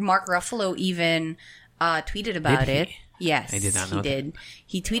world. Mark Ruffalo even tweeted about it. Yes, I did not know he did.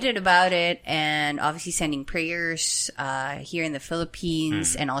 He tweeted about it, and obviously sending prayers here in the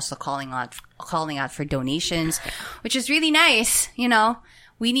Philippines, and also calling out for donations, which is really nice. You know,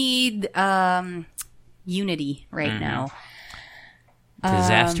 we need unity right now.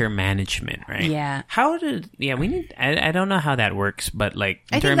 Disaster management, right? Yeah. We need, I don't know how that works, but like,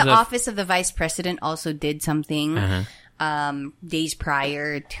 I think the office of the vice president also did something days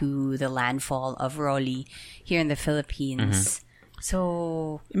prior to the landfall of Rolly here in the Philippines.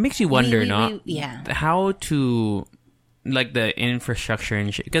 So it makes you wonder, how to, like, the infrastructure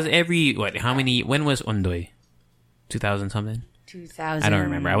and shit. Because when was Ondoy? 2000 something? 2000. I don't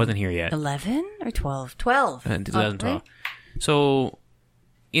remember. I wasn't here yet. 11 or 12? 12. 2012. Right? So,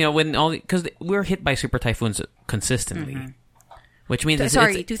 you know, because we're hit by super typhoons consistently, which means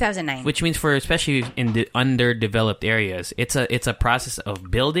 2009. Which means for especially in the underdeveloped areas, it's a process of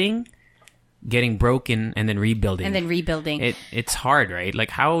building, getting broken, and then rebuilding. It's hard, right? Like,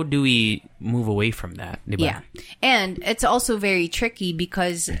 how do we move away from that? Diba? Yeah, and it's also very tricky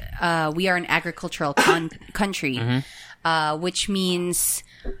because we are an agricultural country, which means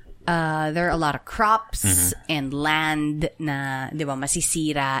there are a lot of crops and land na, di ba,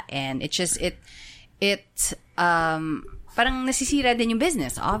 masisira, and it parang nasisira din yung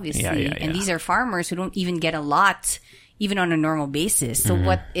business, obviously. Yeah. And these are farmers who don't even get a lot, even on a normal basis. So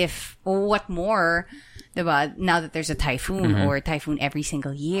what more, diba, now that there's a typhoon or a typhoon every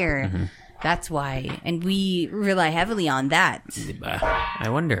single year, that's why. And we rely heavily on that. Diba? I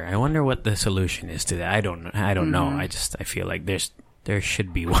wonder what the solution is to that. I don't know. I feel like there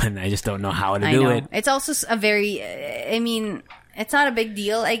should be one. I just don't know how to do it. It's also a very, I mean, it's not a big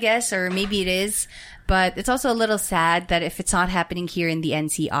deal, I guess, or maybe it is. But it's also a little sad that if it's not happening here in the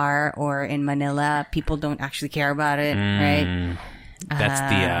NCR or in Manila, people don't actually care about it, right? That's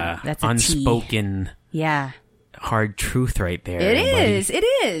the unspoken hard truth right there. It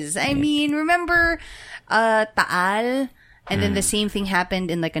is. I mean, remember Taal? And then the same thing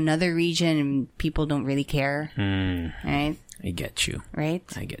happened in like another region and people don't really care, right? I get you. Right?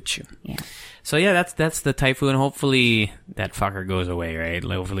 I get you. Yeah. So yeah, that's the typhoon. Hopefully that fucker goes away, right?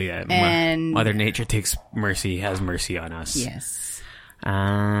 Hopefully that Mother Nature has mercy on us. Yes.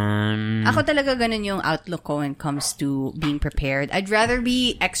 Ako talaga ganun yung outlook ko when it comes to being prepared. I'd rather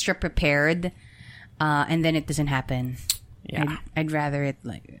be extra prepared, and then it doesn't happen. Yeah. I'd rather it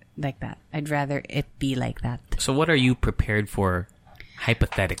like that. I'd rather it be like that. So what are you prepared for?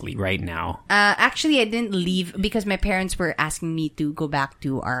 Hypothetically, right now. Actually, I didn't leave because my parents were asking me to go back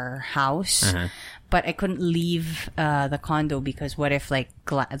to our house, but I couldn't leave the condo because what if like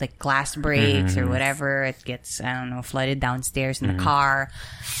glass breaks or whatever? It gets flooded downstairs in the car.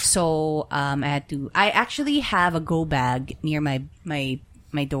 So I had to. I actually have a go bag near my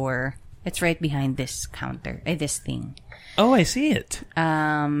door. It's right behind this counter. This thing. Oh, I see it.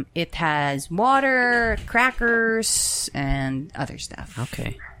 It has water, crackers, and other stuff.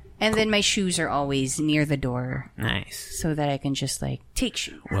 Okay. And then my shoes are always near the door. Nice. So that I can just like take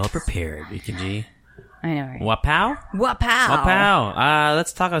shoes. Well prepared, BKG. I know, right? Wapow?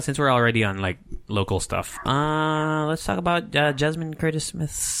 Let's talk about, since we're already on like local stuff. Let's talk about Jasmine Curtis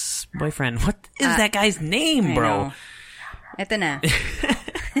Smith's boyfriend. What is that guy's name, bro? Eto na.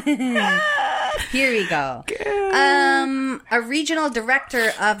 Here we go. A regional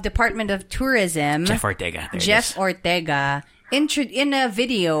director of Department of Tourism, Jeff Ortega. Ortega, in a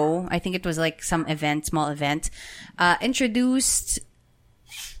video, I think it was like some small event, introduced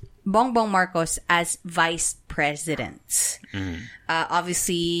Bongbong Marcos as vice president.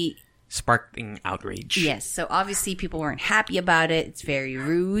 Obviously, sparking outrage. Yes, so obviously people weren't happy about it. It's very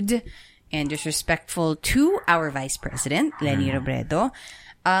rude and disrespectful to our vice president, Leni Robredo.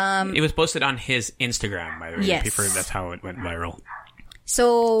 It was posted on his Instagram, by the way. Yes. That's how it went viral.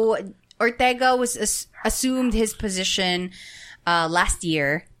 So Ortega was assumed his position last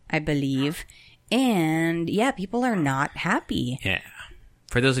year, I believe. And yeah, people are not happy. Yeah.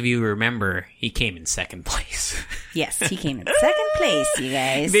 For those of you who remember, he came in second place. Yes, he came in second place, you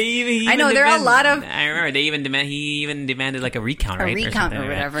guys. I know there are a lot of. I remember he even demanded like a recount, right? A recount or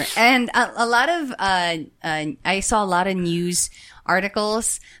whatever. And a lot of I saw a lot of news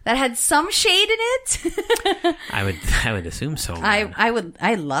articles that had some shade in it. I would assume so. Man.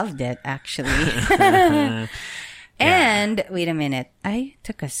 I loved it actually. And wait a minute, I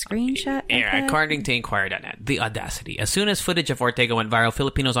took a screenshot. According to Inquirer.net, the audacity. As soon as footage of Ortega went viral,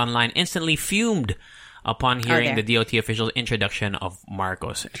 Filipinos online instantly fumed upon hearing the DOT official's introduction of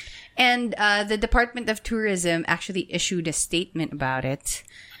Marcos. And the Department of Tourism actually issued a statement about it.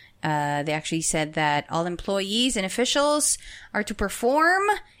 They actually said that all employees and officials are to perform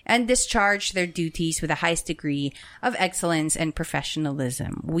and discharge their duties with the highest degree of excellence and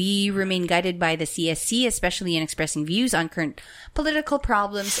professionalism. We remain guided by the CSC, especially in expressing views on current political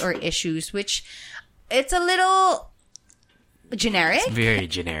problems or issues, which it's a little generic. It's very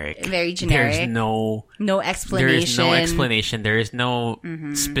generic. Very generic. There's no explanation. There is no explanation. There is no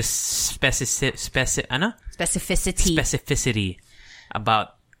specificity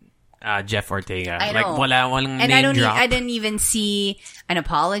about Jeff Ortega. I know. Like, walang and name drop. I didn't even see an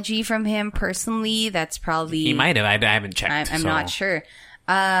apology from him personally. That's probably... He might have. I haven't checked. I'm not sure.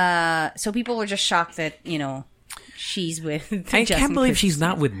 So people were just shocked that, she's with I can't believe she's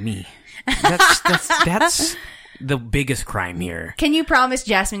not with me. That's the biggest crime here. Can you promise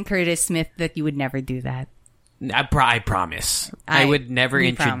Jasmine Curtis Smith that you would never do that? I promise. I would never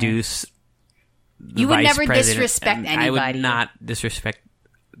introduce the You would vice never president, disrespect anybody. I would not disrespect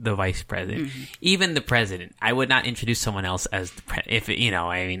the vice president, even the president. I would not introduce someone else as if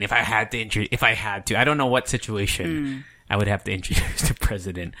I had to. I don't know what situation I would have to introduce the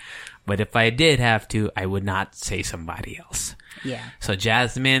president, but if I did have to, I would not say somebody else. Yeah. So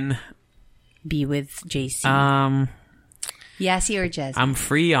Jasmine, be with JC. Yassi or Jasmine? I'm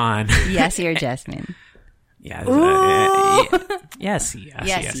free on Yassi or Jasmine? Yeah. Yes.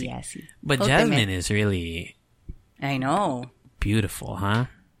 But Ultimate. Jasmine is really I know. beautiful, huh?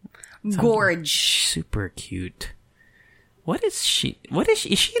 Gorge. Super cute. What is she?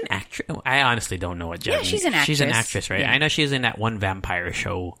 Is she an actress? I honestly don't know what Jasmine. Yeah, she's an actress. She's an actress, right? Yeah. I know she was in that one vampire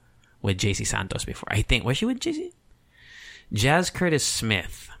show with JC Santos before. I think was she with JC? Jazz Curtis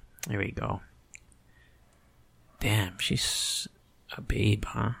Smith. There we go. Damn, she's a babe,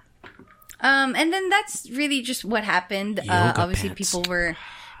 huh? And then that's really just what happened. Yoga Obviously, pants.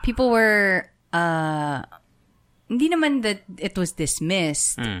 people were. Hindi naman that it was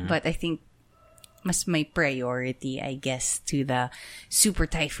dismissed, but I think mas may priority, I guess, to the super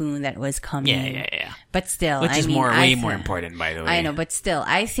typhoon that was coming. Yeah. But still, Which is I mean, way more important, by the way. I know, but still,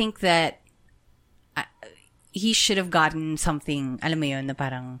 I think that he should have gotten something, alam mo yun, na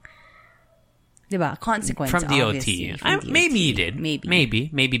parang, diba, consequence, from DOT. obviously, from DOT. Maybe he did.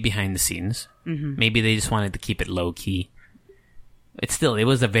 Maybe Behind the scenes. Maybe they just wanted to keep it low key. It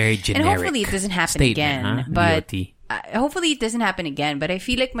was a very generic. And hopefully it doesn't happen statement, again. huh? But DOT. hopefully it doesn't happen again. But I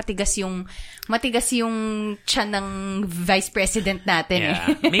feel like matigas yung tiyan ng vice president natin.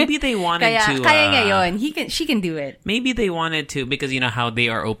 Yeah. Maybe they wanted to. Kaya ngayon, she can do it. Maybe they wanted to, because you know how they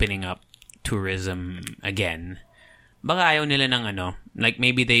are opening up tourism again. Baka ayaw nila ng like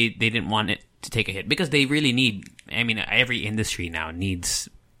maybe they didn't want it to take a hit because they really need. I mean, every industry now needs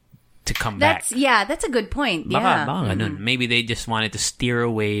to come back. That's a good point. Baka Yeah. ganun. Maybe they just wanted to steer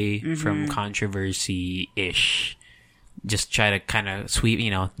away from controversy-ish. Just try to kind of sweep,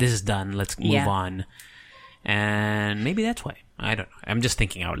 this is done, let's move on. And maybe that's why. I don't know. I'm just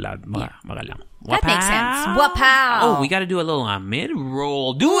thinking out loud. Baka lang. That makes sense. Wapow! Oh, we got to do a little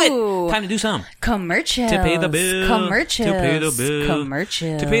mid-roll. Do it! Time to do some. Commercials. To pay the bills. Commercials. To pay the bills.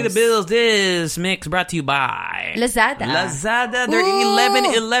 Commercials. To pay the bills, this mix brought to you by Lazada. Their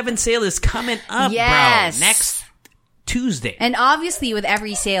Ooh. 11/11 sale is coming up, Yes. bro. Next Tuesday. And obviously, with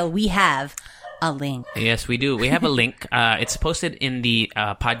every sale, we have a link. Yes, we do. We have a link. It's posted in the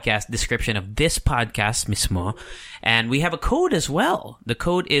podcast description of this podcast mismo. And we have a code as well. The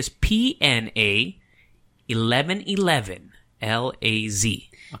code is PNA 1111 LAZ.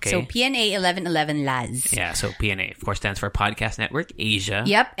 Okay. So PNA 1111 LAZ. Yeah, so PNA, of course, stands for Podcast Network Asia.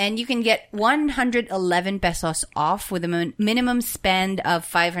 Yep, and you can get 111 pesos off with a minimum spend of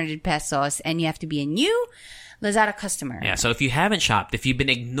 500 pesos, and you have to be a new Lazada customer. Yeah, so if you haven't shopped, if you've been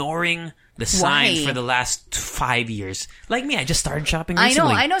ignoring the signs Why? for the last 5 years, like me, I just started shopping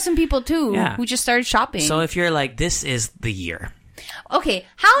recently. I know some people too Yeah. who just started shopping. So if you're like, this is the year. Okay,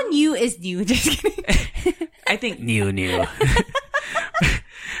 how new is new? Just kidding. I think new.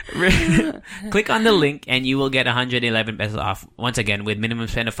 Click on the link and you will get 111 pesos off. Once again, with minimum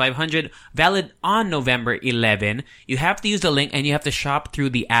spend of 500, valid on November 11. You have to use the link and you have to shop through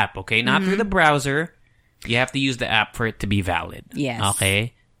the app, okay? Not through the browser. You have to use the app for it to be valid. Yes.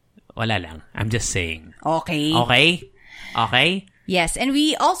 Okay? Wala lang. I'm just saying. Okay. Okay? Yes, and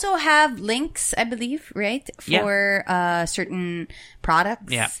we also have links, I believe, right? For certain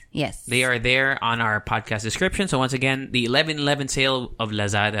products. Yeah. Yes. They are there on our podcast description. So once again, the 11/11 sale of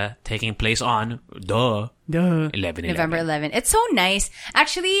Lazada taking place on 11/11. November 11. It's so nice.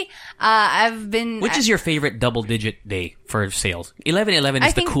 Actually, I've been... Which is your favorite double-digit day for sales? 11/11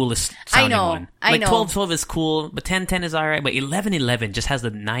 is the coolest I sounding know, one. I Like know. 12/12 is cool, but 10/10 is alright. But 11/11 just has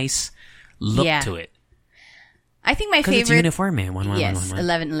the nice look to it. I think my Because favorite... it's uniform, man. One. Yes,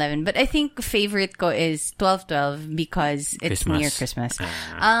 11/11. But I think favorite ko is 12/12 because it's Christmas. near Christmas.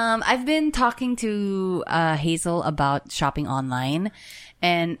 I've been talking to Hazel about shopping online.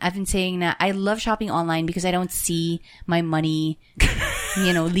 And I've been saying that I love shopping online because I don't see my money,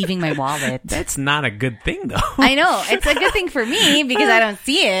 leaving my wallet. That's not a good thing, though. I know. It's a good thing for me because I don't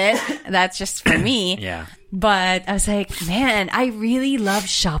see it. That's just for me. Yeah. But I was like, man, I really love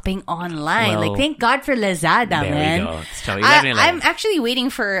shopping online. Well, like, thank God for Lazada, there man. we go. So 11/11. I'm actually waiting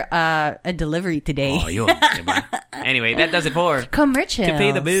for a delivery today. Oh, yun. Diba? Anyway, that does it for Commercials. To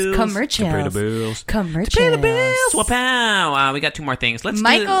pay the bills. Commercials. To pay the bills. Commercials. To pay the bills. Wapow. We got two more things. Let's do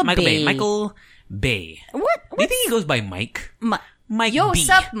Michael Michael Bay. Bay. Michael Bay. What? Do you think he goes by Mike? Mike Yo, B. what's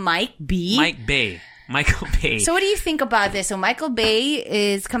up, Mike B? Mike Bay. Michael Bay. So what do you think about this? So Michael Bay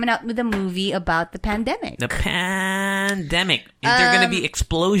is coming out with a movie about the pandemic. The pandemic. Is there going to be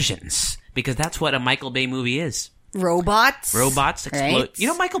explosions? Because that's what a Michael Bay movie is. Robots explode.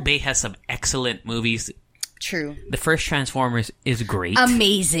 Right? Michael Bay has some excellent movies. True. The first Transformers is great.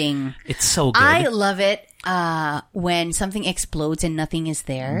 Amazing. It's so good. I love it when something explodes and nothing is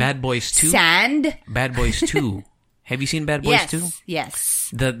there. Bad Boys 2. Sand. Bad Boys 2. Have you seen Bad Boys 2?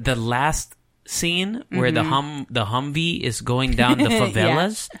 Yes. The last scene where the Humvee is going down the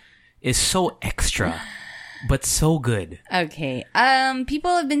favelas is so extra. but so good. Okay.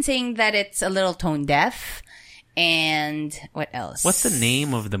 People have been saying that it's a little tone deaf. And what else? What's the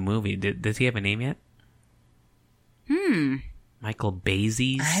name of the movie? Does he have a name yet? Michael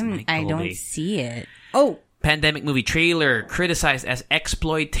Bazies? I don't see it. Oh! Pandemic movie trailer criticized as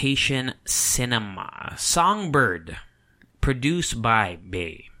exploitation cinema. Songbird, produced by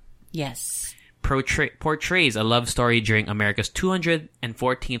Bay. Yes. Portrays a love story during America's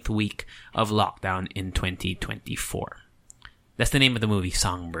 214th week of lockdown in 2024. That's the name of the movie,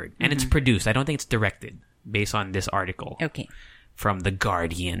 Songbird. And it's produced. I don't think it's directed, based on this article. Okay. From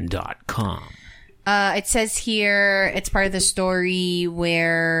TheGuardian.com. It says here, it's part of the story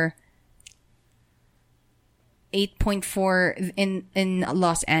where 8.4 in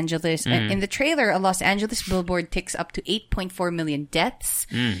Los Angeles. In the trailer, a Los Angeles billboard ticks up to 8.4 million deaths.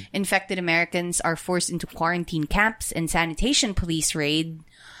 Infected Americans are forced into quarantine camps, and sanitation police raid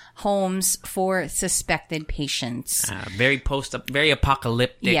homes for suspected patients. Very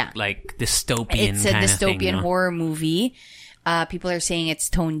apocalyptic, like dystopian. It's a kind dystopian of thing, horror movie. People are saying it's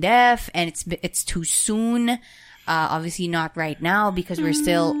tone deaf and it's too soon. Obviously not right now because we're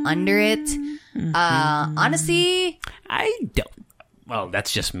still under it. Honestly, I don't. Well,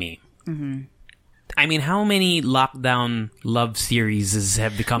 that's just me. I mean, how many lockdown love series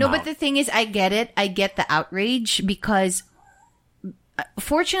have become out? No, but the thing is, I get it. I get the outrage because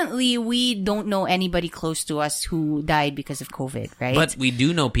fortunately, we don't know anybody close to us who died because of COVID, right? But we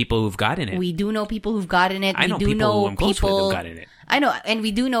do know people who've gotten it. We do know people who've gotten it. I know people who I'm close with who've gotten it. I know, and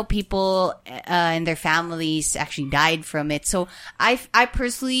we do know people and their families actually died from it. So I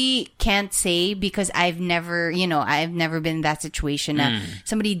personally can't say because I've never been in that situation.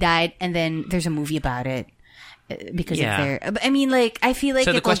 Somebody died and then there's a movie about it. Because of their... I mean, like, I feel like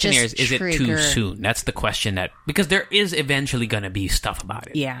so the question here is it too soon? That's the question because there is eventually going to be stuff about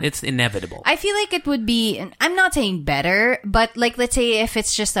it. Yeah. It's inevitable. I feel like it would be... I'm not saying better, but like, let's say if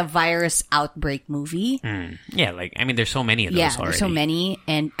it's just a virus outbreak movie. Yeah, like, I mean, there's so many of those already. There's so many.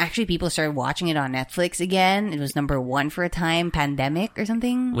 And actually people started watching it on Netflix again. It was #1 for a time, Pandemic or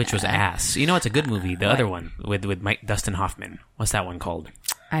something. Which was ass. You know, it's a good movie. The other one with Dustin Hoffman. What's that one called?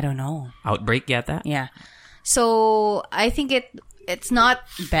 I don't know. Outbreak, get that? Yeah. So I think it's not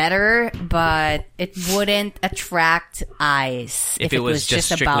better, but it wouldn't attract eyes if it was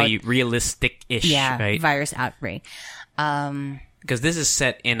just strictly realistic-ish, right? Virus outbreak. Because this is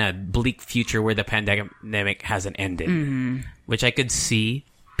set in a bleak future where the pandemic hasn't ended, which I could see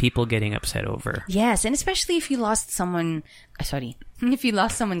people getting upset over. Yes, and especially if you lost someone. If you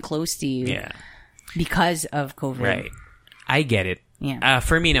lost someone close to you, because of COVID, right? I get it. Yeah.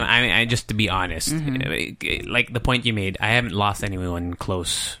 For me, I just to be honest, like the point you made, I haven't lost anyone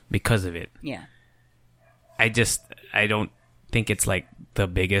close because of it. Yeah. I don't think it's like the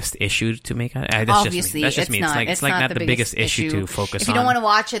biggest issue to make. Obviously, that's just me. It's like not the biggest issue to focus on. If you don't want to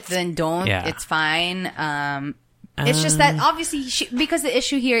watch it, then don't. Yeah. It's fine. It's just that obviously, because the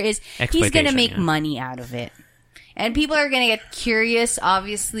issue here is he's going to make money out of it. And people are going to get curious,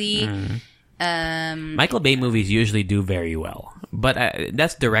 obviously. Michael Bay movies usually do very well, but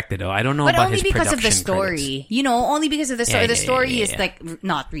that's directed though. I don't know about his production But only because of the story. Credits. You know, only because of the story. The story is like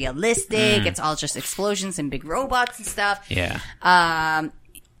not realistic. It's all just explosions and big robots and stuff. Yeah.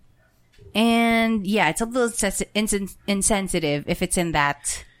 And yeah, it's a little insensitive if it's in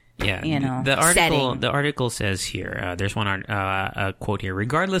that. Yeah. The article. Setting. The article says here. There's one a quote here.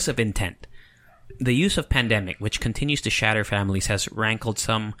 Regardless of intent, the use of pandemic, which continues to shatter families, has rankled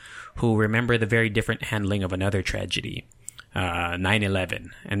some who remember the very different handling of another tragedy, 9/11.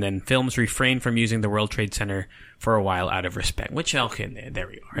 And then films refrain from using the World Trade Center for a while out of respect. Which, okay, there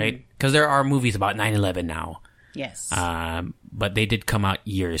we go, right? Because there are movies about 9/11 now. Yes. But they did come out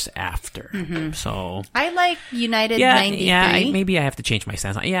years after. So I like United 93. Yeah, maybe I have to change my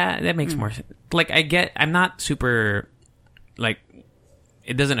stance. Yeah, that makes more sense. Like, I'm not super, like,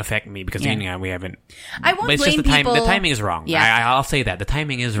 it doesn't affect me because we haven't. I won't but it's blame just people. The timing is wrong. Yeah. I'll say that the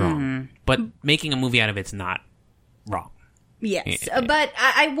timing is wrong. But making a movie out of it's not wrong. Yes, but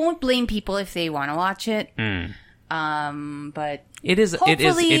I won't blame people if they want to watch it. But it is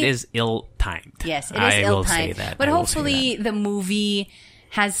ill timed. Yes, it is ill timed. Say that. But hopefully the movie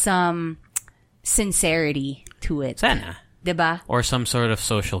has some sincerity to it. Sana. Diba? Or some sort of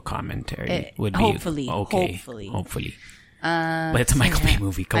social commentary would be hopefully. okay. Hopefully. But it's a Michael Bay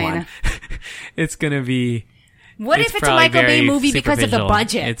movie. Come on. It's going to be... What if it's a Michael Bay movie because of the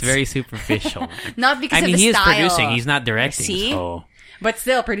budget? It's very superficial. Not because of the style. I mean, he is producing. He's not directing. See? So. But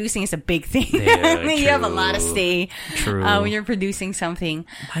still, producing is a big thing. Yeah, you have a lot of say when you're producing something.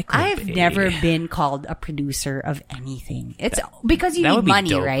 I've never been called a producer of anything. It's because you need money,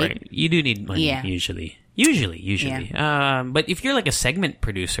 dope, right? You do need money, usually. Usually. But if you're like a segment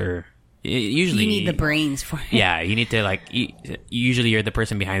producer, usually you need the brains for it. Yeah, you need to like. Usually, you're the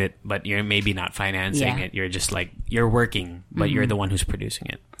person behind it, but you're maybe not financing it. You're just like you're working, but you're the one who's producing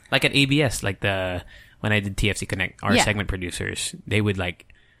it. Like at ABS, like when I did TFC Connect, our segment producers, they would like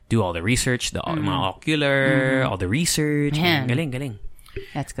do all the research, the ocular, all the research. Galing.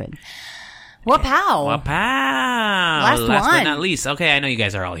 That's good. Wapow. Last Last one. but not least. Okay, I know you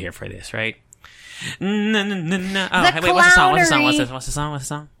guys are all here for this, right? No. Oh, The wait, what's the song? What's the clownery.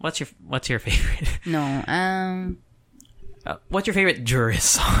 song? What's your favorite? No, What's your favorite Juris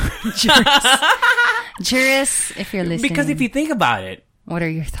song? Juris, if you're listening. Because if you think about it, what are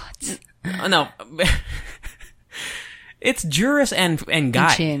your thoughts? no, it's Juris and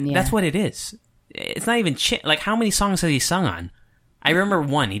Guy. Chin, yeah. That's what it is. It's not even Chin. Like, how many songs has he sung on? I remember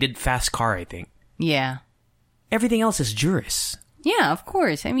one. He did Fast Car, I think. Yeah. Everything else is Juris. Yeah, of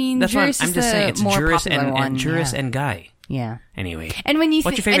course. I mean, That's Juris what I'm is just the saying. It's more Juris popular one. and Juris and Guy. Yeah. Anyway. And when you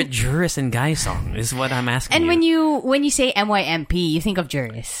what's your favorite Juris and Guy song? Is what I'm asking. And you. when you say MYMP, you think of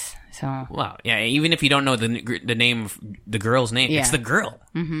Juris. So. Well, yeah. Even if you don't know the name of the girl's name, it's the girl.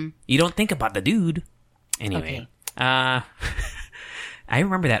 Mm-hmm. You don't think about the dude. Anyway. Okay. I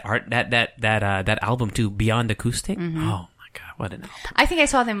remember that album too, Beyond Acoustic. Mm-hmm. Oh my god, what an album! I think I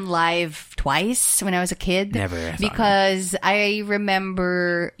saw them live twice when I was a kid. Never, because I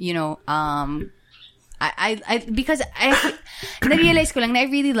remember, because I na-realize ko lang na I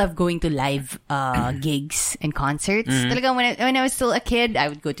really love going to live gigs and concerts. Talaga when I was still a kid, I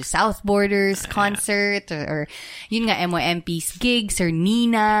would go to South Borders concert or yun nga MYMP's gigs or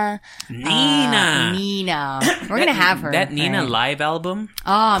Nina. Nina. We're gonna have her. That Nina live album.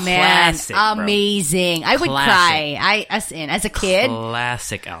 Oh man, classic, amazing! I would cry. As a kid.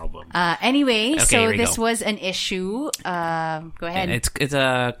 Classic album. Anyway, okay, so this was an issue. Go ahead. It's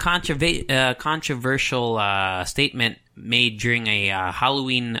a controversial statement made during a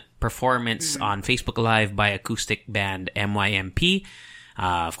Halloween performance on Facebook Live by acoustic band MYMP.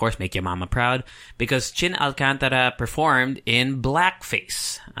 Of course, Make Your Mama Proud, because Chin Alcantara performed in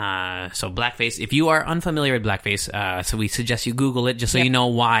blackface. So blackface, if you are unfamiliar with blackface, so we suggest you Google it just so you know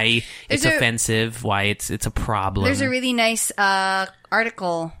why it's offensive, why it's a problem. There's a really nice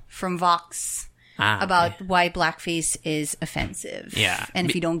article from Vox about why blackface is offensive. Yeah. And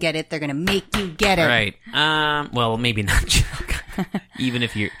if you don't get it, they're going to make you get it. Right. Well, maybe not Chin Alcantara. Even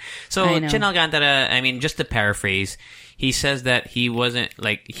if you're... So, Chin Alcantara, I mean, just to paraphrase, he says that he wasn't,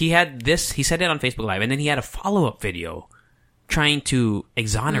 like, he said it on Facebook Live, and then he had a follow-up video trying to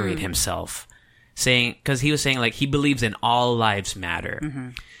exonerate himself, saying, because he was saying, like, he believes in all lives matter. Mm-hmm.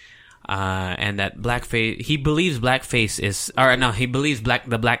 And that blackface, he believes blackface is, or no, he believes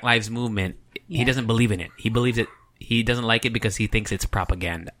the Black Lives Movement. Yeah. He doesn't believe in it. He believes it. He doesn't like it because he thinks it's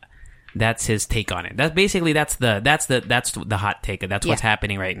propaganda. That's his take on it. That's basically that's the hot take. That's what's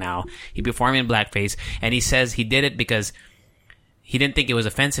happening right now. He performed in blackface, and he says he did it because he didn't think it was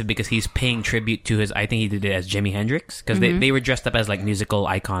offensive because he's paying tribute to his. I think he did it as Jimi Hendrix because they were dressed up as like musical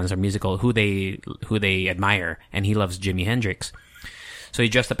icons or musical who they admire, and he loves Jimi Hendrix. So he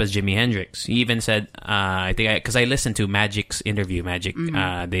dressed up as Jimi Hendrix. He even said, I think, because I listened to Magic's interview. Magic,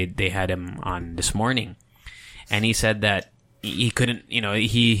 they had him on this morning, and he said that he couldn't,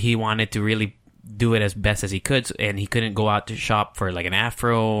 he wanted to really do it as best as he could, and he couldn't go out to shop for like an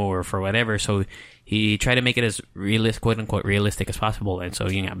afro or for whatever. So he tried to make it as quote unquote realistic as possible, and so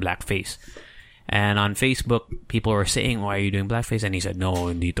you got blackface. And on Facebook, people were saying, "Why are you doing blackface?" And he said, "No,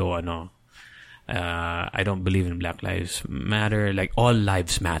 dito I don't believe in Black Lives Matter. Like, all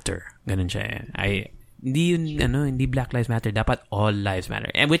lives matter." Ganun siya. Hindi Black Lives Matter. Dapat all lives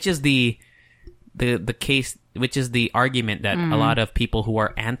matter. And which is the case, which is the argument that a lot of people who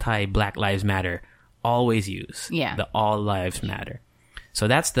are anti-Black Lives Matter always use. Yeah. The all lives matter. So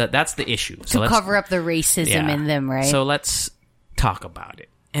that's the issue. To cover up the racism in them, right? So let's talk about it.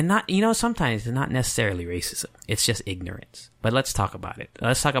 And not, sometimes it's not necessarily racism. It's just ignorance. But let's talk about it.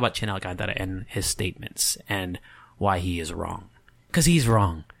 Let's talk about Chin Alcantara and his statements and why he is wrong. Because he's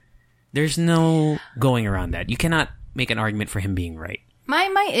wrong. There's no going around that. You cannot make an argument for him being right.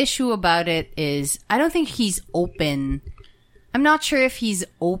 My issue about it is I don't think he's open. I'm not sure if he's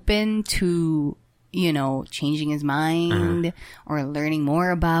open to, changing his mind or learning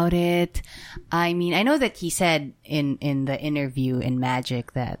more about it. I mean, I know that he said in the interview in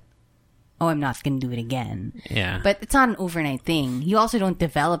Magic that, I'm not going to do it again. Yeah. But it's not an overnight thing. You also don't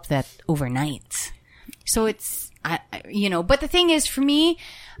develop that overnight. So it's, but the thing is, for me,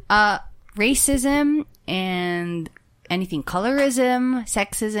 racism and anything, colorism,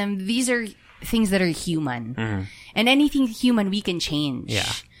 sexism, these are things that are human. And anything human we can change.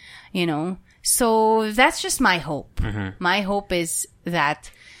 Yeah. So that's just my hope. Mm-hmm. My hope is that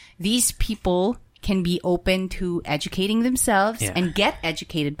these people can be open to educating themselves and get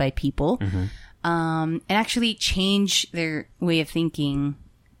educated by people, and actually change their way of thinking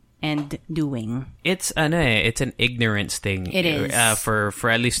and doing. It's an ignorance thing. It is. For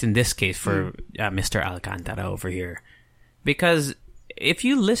at least in this case, for Mr. Alcantara over here. Because if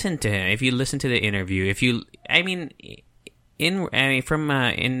you listen to him, if you listen to the interview, from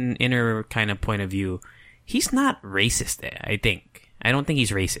an inner kind of point of view, he's not racist, I think. I don't think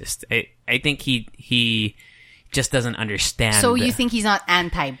he's racist. I think he just doesn't understand. So you think he's not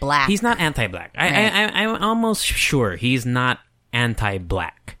anti-black? He's not anti-black. Right. I'm almost sure he's not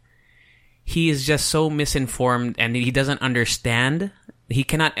anti-black. He is just so misinformed and he doesn't understand.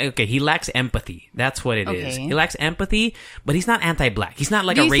 He lacks empathy. That's what it is. He lacks empathy, but he's not anti-black. He's not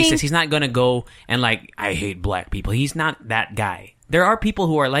like a racist. He's not going to go and like, I hate black people. He's not that guy. There are people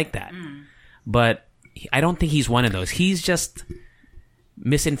who are like that. But I don't think he's one of those. He's just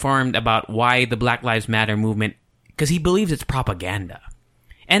misinformed about why the Black Lives Matter movement, because he believes it's propaganda.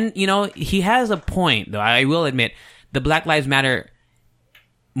 And, he has a point, though. I will admit, the Black Lives Matter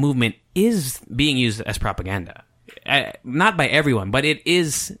movement is being used as propaganda. Not by everyone, but it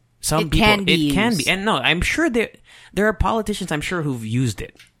is. Some people, it can be. And no, I'm sure there are politicians, I'm sure, who've used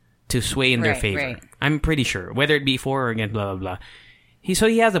it to sway in their favor. Right. I'm pretty sure. Whether it be for or against, blah, blah, blah. So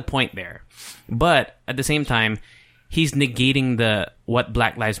he has a point there. But at the same time, he's negating what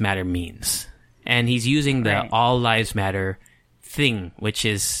Black Lives Matter means. And he's using the all lives matter thing, which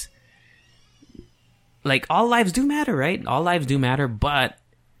is like all lives do matter, right? All lives do matter, but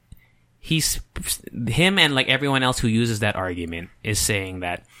him and like everyone else who uses that argument is saying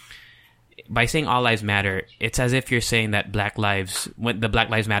that by saying all lives matter, it's as if you're saying that the Black Lives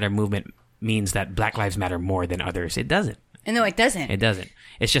Matter movement means that Black lives matter more than others. It doesn't. No, it doesn't. It doesn't.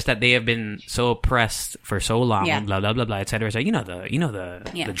 It's just that they have been so oppressed for so long, blah blah blah blah, etc. So you know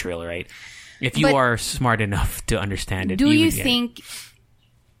the drill, right? If you are smart enough to understand it, do you think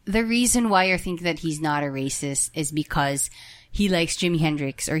the reason why you're thinking that he's not a racist is because he likes Jimi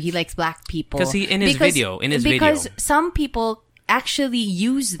Hendrix or he likes black people? Because in his video, because some people actually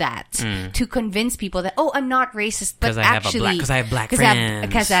use that to convince people that, I'm not racist, but actually because I have black friends.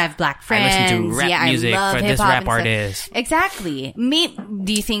 Because I have black friends. I listen to rap music I love for this rap artist. Exactly.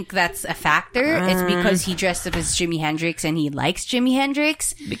 Do you think that's a factor? It's because he dressed up as Jimi Hendrix and he likes Jimi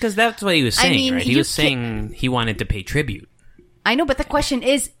Hendrix? Because that's what he was saying, right? He was saying he wanted to pay tribute. I know, but the question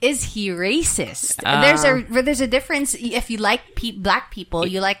is he racist? There's a difference. If you like black people,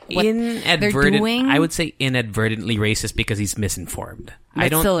 you like what they're doing. I would say inadvertently racist because he's misinformed. But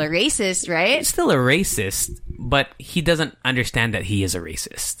still a racist, right? He's still a racist, but he doesn't understand that he is a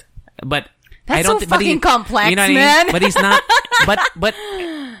racist. But that's fucking complex, you know what man. I mean? But he's not. but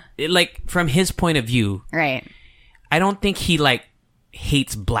like from his point of view, right? I don't think he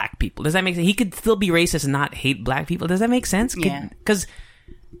hates black people. Does that make sense? He could still be racist and not hate black people. Does that make sense? Yeah. Because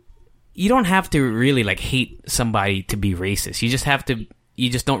you don't have to really hate somebody to be racist. You just have to. You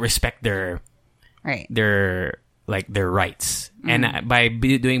just don't respect their rights. And by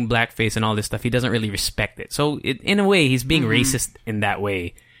doing blackface and all this stuff, he doesn't really respect it. So in a way, he's being racist in that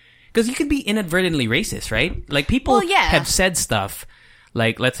way. Because you could be inadvertently racist, right? Like people have said stuff.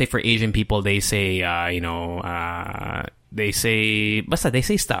 Like let's say for Asian people, they say they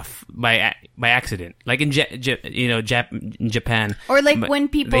say stuff by accident, like in Japan, or like when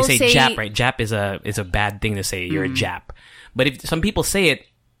people say Jap, right? Jap is a bad thing to say. You're a Jap, but if some people say it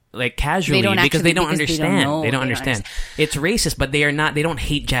like casually because they don't understand. They don't understand. It's racist, but they are not. They don't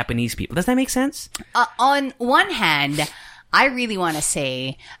hate Japanese people. Does that make sense? On one hand, I really want to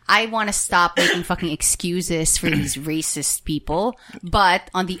say I want to stop making fucking excuses for these racist people, but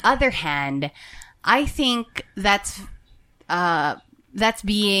on the other hand, I think that's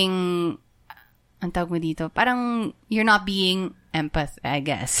being, ang tawag mo dito, parang you're not being empath, I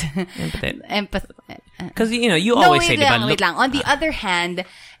guess. Empath. Because, you always say, wait lang. On the other hand,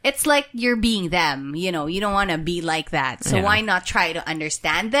 it's like you're being them, you don't want to be like that. So why not try to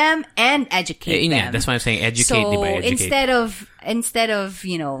understand them and educate them? Yeah, that's why I'm saying educate by educate. Instead of,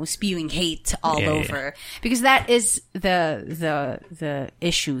 spewing hate all over. Because that is the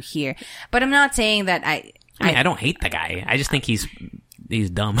issue here. But I'm not saying that I don't hate the guy. I just think he's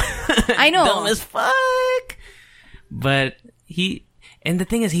dumb. I know. Dumb as fuck. But and the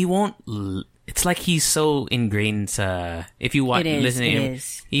thing is, he won't. It's like he's so ingrained. If you listen to him,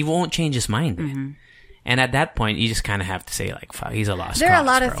 he won't change his mind. Mm-hmm. And at that point, you just kind of have to say, fuck, he's a lost cause. There are a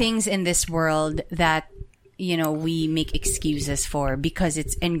lot of things in this world that we make excuses for because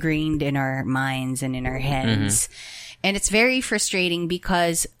it's ingrained in our minds and in our heads, and it's very frustrating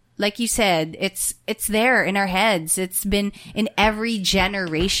because. like you said, it's there in our heads. It's been in every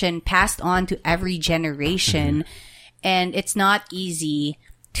generation, passed on to every generation, and it's not easy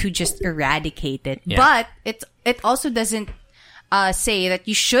to just eradicate it. Yeah. But it also doesn't say that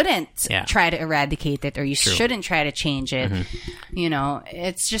you shouldn't try to eradicate it or you shouldn't try to change it. You know,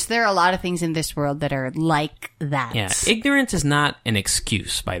 it's just there are a lot of things in this world that are like that. Yeah, ignorance is not an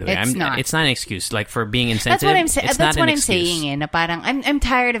excuse, by the way. It's not. It's not an excuse, like for being insensitive. That's what I'm saying. That's what I'm excuse. saying. Na parang I'm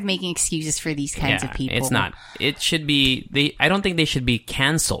tired of making excuses for these kinds of people. It's not. It should be. I don't think they should be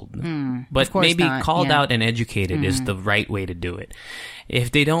canceled, but maybe not. called out and educated is the right way to do it.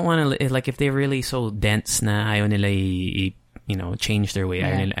 If they don't want to, like, if they're really so dense na ayaw nila change their way,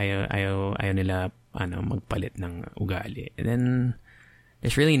 ayaw nila magpalit ng ugali, then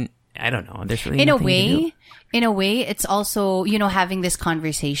there's really, I don't know, there's really nothing to do. In a way, it's also, having this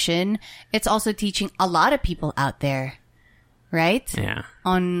conversation, it's also teaching a lot of people out there, right? Yeah.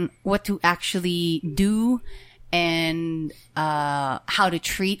 On what to actually do and how to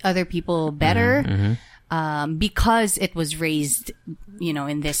treat other people better. Because it was raised,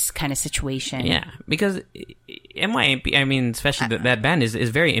 in this kind of situation. Yeah, because MYMP, I mean, especially that band is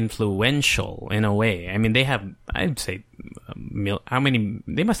very influential in a way. I mean, they have, I'd say, how many?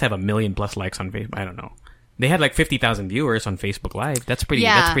 They must have 1 million plus likes on Facebook. I don't know. They had like 50,000 viewers on Facebook Live. That's pretty.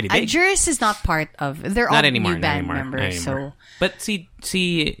 Yeah, that's pretty big. Juris is not part of. They're not all anymore, new band not anymore, members. not anymore. So, but see,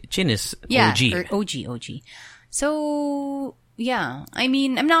 Chin is yeah, OG. OG. So. Yeah, I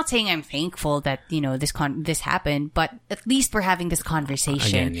mean, I'm not saying I'm thankful that this happened, but at least we're having this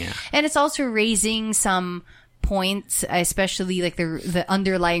conversation, again, yeah. And it's also raising some points, especially like the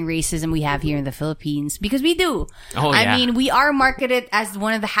underlying racism we have here in the Philippines, because we do. Oh, yeah. I mean, we are marketed as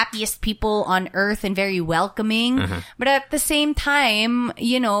one of the happiest people on earth and very welcoming, but at the same time,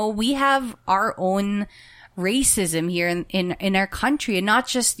 we have our own racism here in our country, and not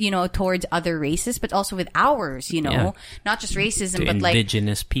just towards other races, but also with ours, not just racism, to but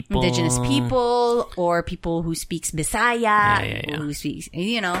indigenous people or people who speaks Bisaya, who speaks,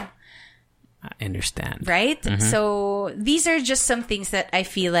 I understand, right? So these are just some things that I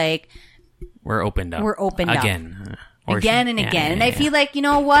feel like we're opened up again, and again, and I feel like, you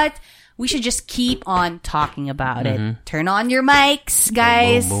know what, we should just keep on talking about it. Turn on your mics,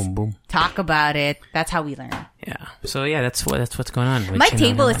 guys. Boom, boom, boom. Talk about it. That's how we learn. Yeah. So yeah, that's what's going on. My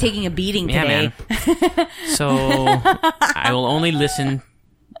table is taking a beating today. Man. So I will only listen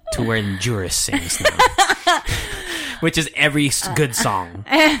to where Juris sings now, which is every good song.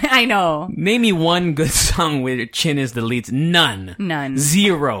 I know. Name me one good song where Chin is the lead. None.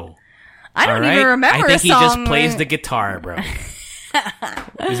 Zero. I don't even remember. I think a song he just plays the guitar, bro.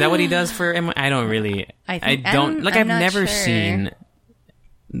 Is that what he does for him? I don't really. I've never seen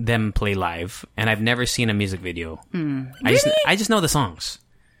them play live, and I've never seen a music video. Really? I just know the songs.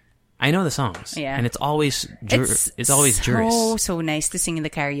 I know the songs. Yeah. And it's always Juris. So nice to sing in the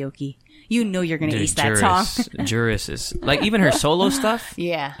karaoke. You're going to ace that song. Juris is, like, even her solo stuff.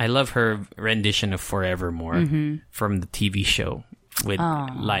 Yeah. I love her rendition of Forevermore from the TV show with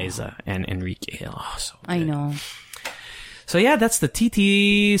Liza and Enrique. Oh, so good. I know. So yeah, that's the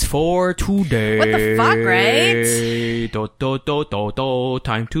TTs for today. What the fuck, right?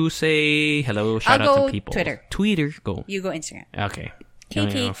 Time to say hello. Shout out to people. Twitter. Go. You go Instagram. Okay. You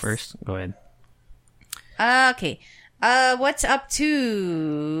want to go first? Go ahead. Okay. What's up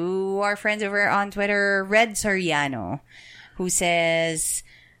to our friends over on Twitter? Red Soriano, who says,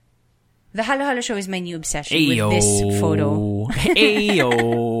 the Halo Halo Show is my new obsession with this photo.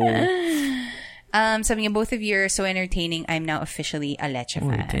 Sabi niya, both of you are so entertaining. I'm now officially a Leche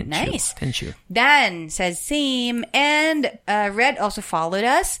fan. Nice. Thank you. Dan says same. And Red also followed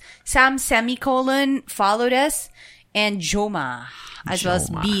us. Sam Semicolon followed us. And Joma. As well as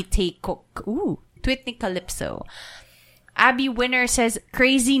B. Cook. Ooh. Twitnik Calypso. Abby Winner says,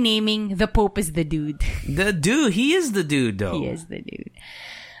 crazy naming. The Pope is the dude. The dude. He is the dude, though. He is the dude.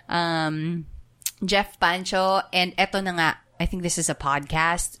 Jeff Pancho. And eto na nga. I think this is a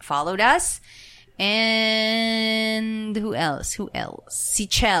podcast. Followed us. And who else? Si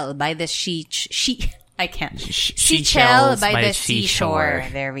Chel by the I can't. Si Chel by the seashore.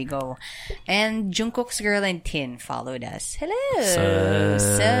 There we go. And Jungkook's Girl and Tin followed us. Hello.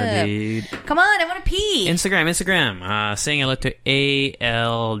 Sup? Dude. Come on, I want to pee. Instagram. Saying hello to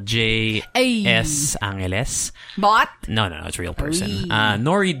ALJS Angeles. Bot? No, it's a real person.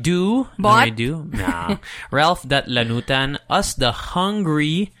 Nori Do. Bot? Nori Do. Nah. Ralph.Lanutan. Us the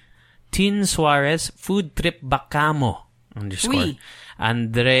Hungry. Tin Suarez, Food Trip Bacamo, _ Oui.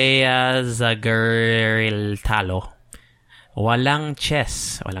 Andrea Zagareltalo, Walang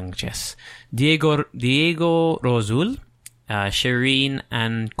Chess, Diego Rosul, Shireen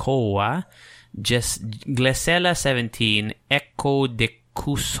Ancoa, just Glesela 17, Echo de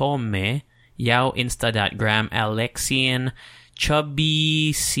Kusome, Yao Insta.gram, Alexian,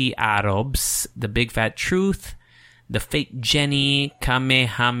 Chubby C. Arobs, The Big Fat Truth, The Fake Jenny,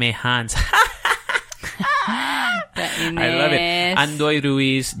 Kamehamehans. I love it. Andoy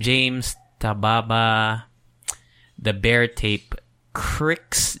Ruiz, James Tababa, The Bear Tape,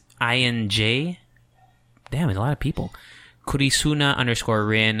 Crix INJ. Damn, it's a lot of people. Kurisuna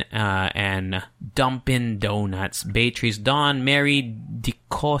 _Rin, and Dumpin' Donuts, Beatrice Dawn, Mary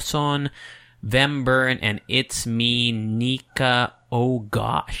Dicoson, Vemburn, and It's Me, Nika. Oh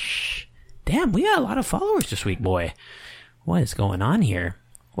gosh. Damn, we got a lot of followers this week, boy. What is going on here?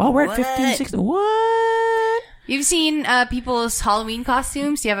 Well, we're at 15, 16. What? You've seen people's Halloween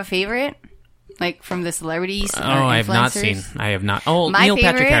costumes? Do you have a favorite? Like from the celebrities? Oh, I have not seen. I have not. Oh, My Neil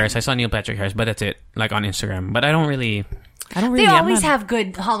Patrick favorite- Harris. I saw Neil Patrick Harris, but that's it. Like on Instagram. But I don't really. They always have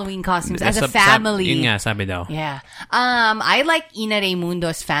good Halloween costumes as a family. Yun nga, sabi daw. Yeah. I like Ina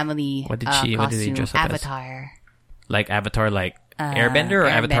Raimundo's family What did they costume. dress up as? Avatar. Like Avatar, like Airbender, or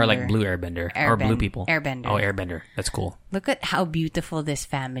Avatar, like Airbender. Blue Airbender, or Blue people. Airbender. Oh, Airbender. That's cool. Look at how beautiful this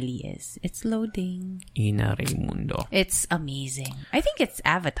family is. It's loading. Ina Raimundo, It's amazing. I think it's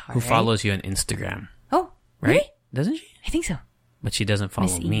Avatar. who right? follows you on Instagram, Oh, right? really? Doesn't she? I think so. But she doesn't follow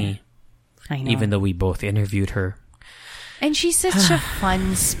Miss me, I know. even though we both interviewed her. And she's such a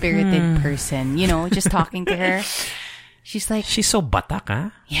fun-spirited person. You know, just talking to her. She's like, She's so batak,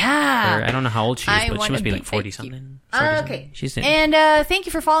 huh? yeah. Or, I don't know how old she is, I but she wanna must be be like 40 like something. Okay. She's in. And thank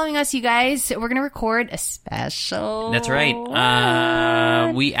you for following us, you guys. We're going to record a special. That's right.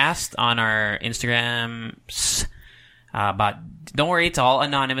 We asked on our Instagrams about, don't worry, it's all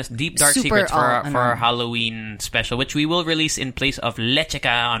anonymous, deep dark Super secrets for all our anonymous. Halloween special, which we will release in place of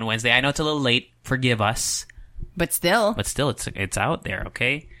Lecheka on Wednesday. I know it's a little late. Forgive us. But still. But still, it's out there,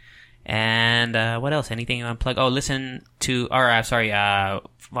 okay? And what else? Anything you want to plug? Oh, listen to,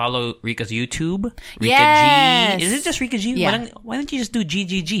 follow Rika's YouTube. Rika Yes. G. Is it just Rika G? Yeah. Why don't you just do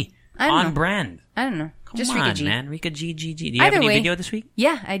GGG? I don't On know. brand. I don't know. Come Just on, Rika G. man. Rika G, G, G. Do you Either have any way. video this week?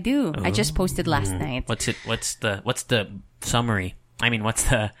 Yeah, I do. I just posted last night. What's the summary? I mean, what's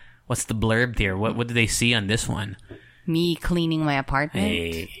the blurb there? What did they see on this one? Me cleaning my apartment.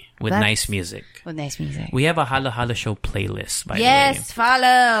 Hey, with That's- nice music. With nice music. We have a Halo Halo Show playlist, by the way. Yes,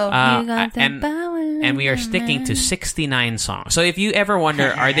 follow. You got the and power. we are sticking to 69 songs. So if you ever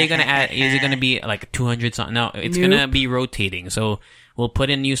wonder, are they gonna add? Is it gonna be like 200 songs? No, it's gonna be rotating. So we'll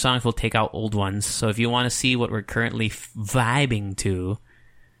put in new songs. We'll take out old ones. So if you want to see what we're currently vibing to,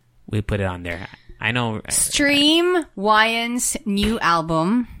 we put it on there. I know. Stream Wyan's new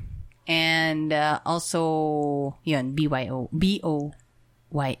album. And also, yun, BOYM.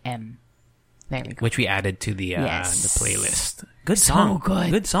 There we go. Which we added to the Yes. the playlist. Good song.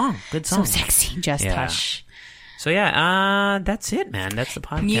 good. Good song. Good So song. sexy. Just Yeah. Hush. So yeah, that's it, man. That's the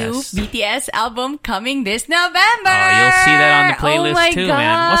podcast. New BTS album coming this November. Oh, you'll see that on the playlist oh my too, God.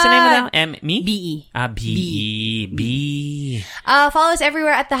 man. What's the name of that? Me? BE. B. Follow us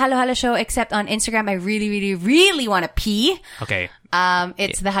everywhere at the Halo Halo Show, except on Instagram. I really, really, really want to pee. Okay.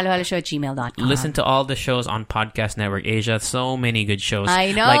 It's the halohalo@gmail.com. Listen to all the shows on Podcast Network Asia. So many good shows.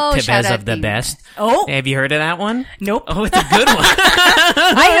 I know. Like Shout Tevez out of the to you. Best. Oh. Have you heard of that one? Nope. Oh, it's a good one.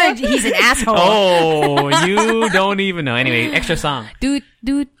 I heard he's an asshole. Oh, you don't even know. Anyway, extra song. Doot,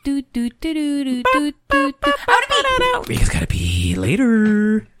 doot, doot, doot, doot, doot, doot, doot, doot. I want to pee. We just gotta pee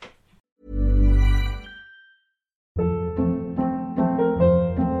later.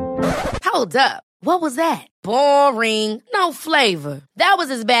 Hold up. What was that? Boring. No flavor. That was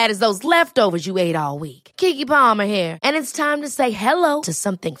as bad as those leftovers you ate all week. Keke Palmer here, and it's time to say hello to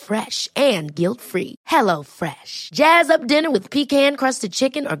something fresh and guilt-free. Hello Fresh. Jazz up dinner with pecan-crusted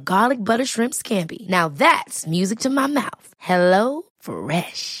chicken or garlic butter shrimp scampi. Now that's music to my mouth. Hello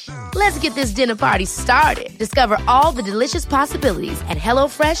Fresh. Let's get this dinner party started. Discover all the delicious possibilities at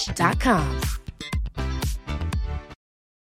hellofresh.com.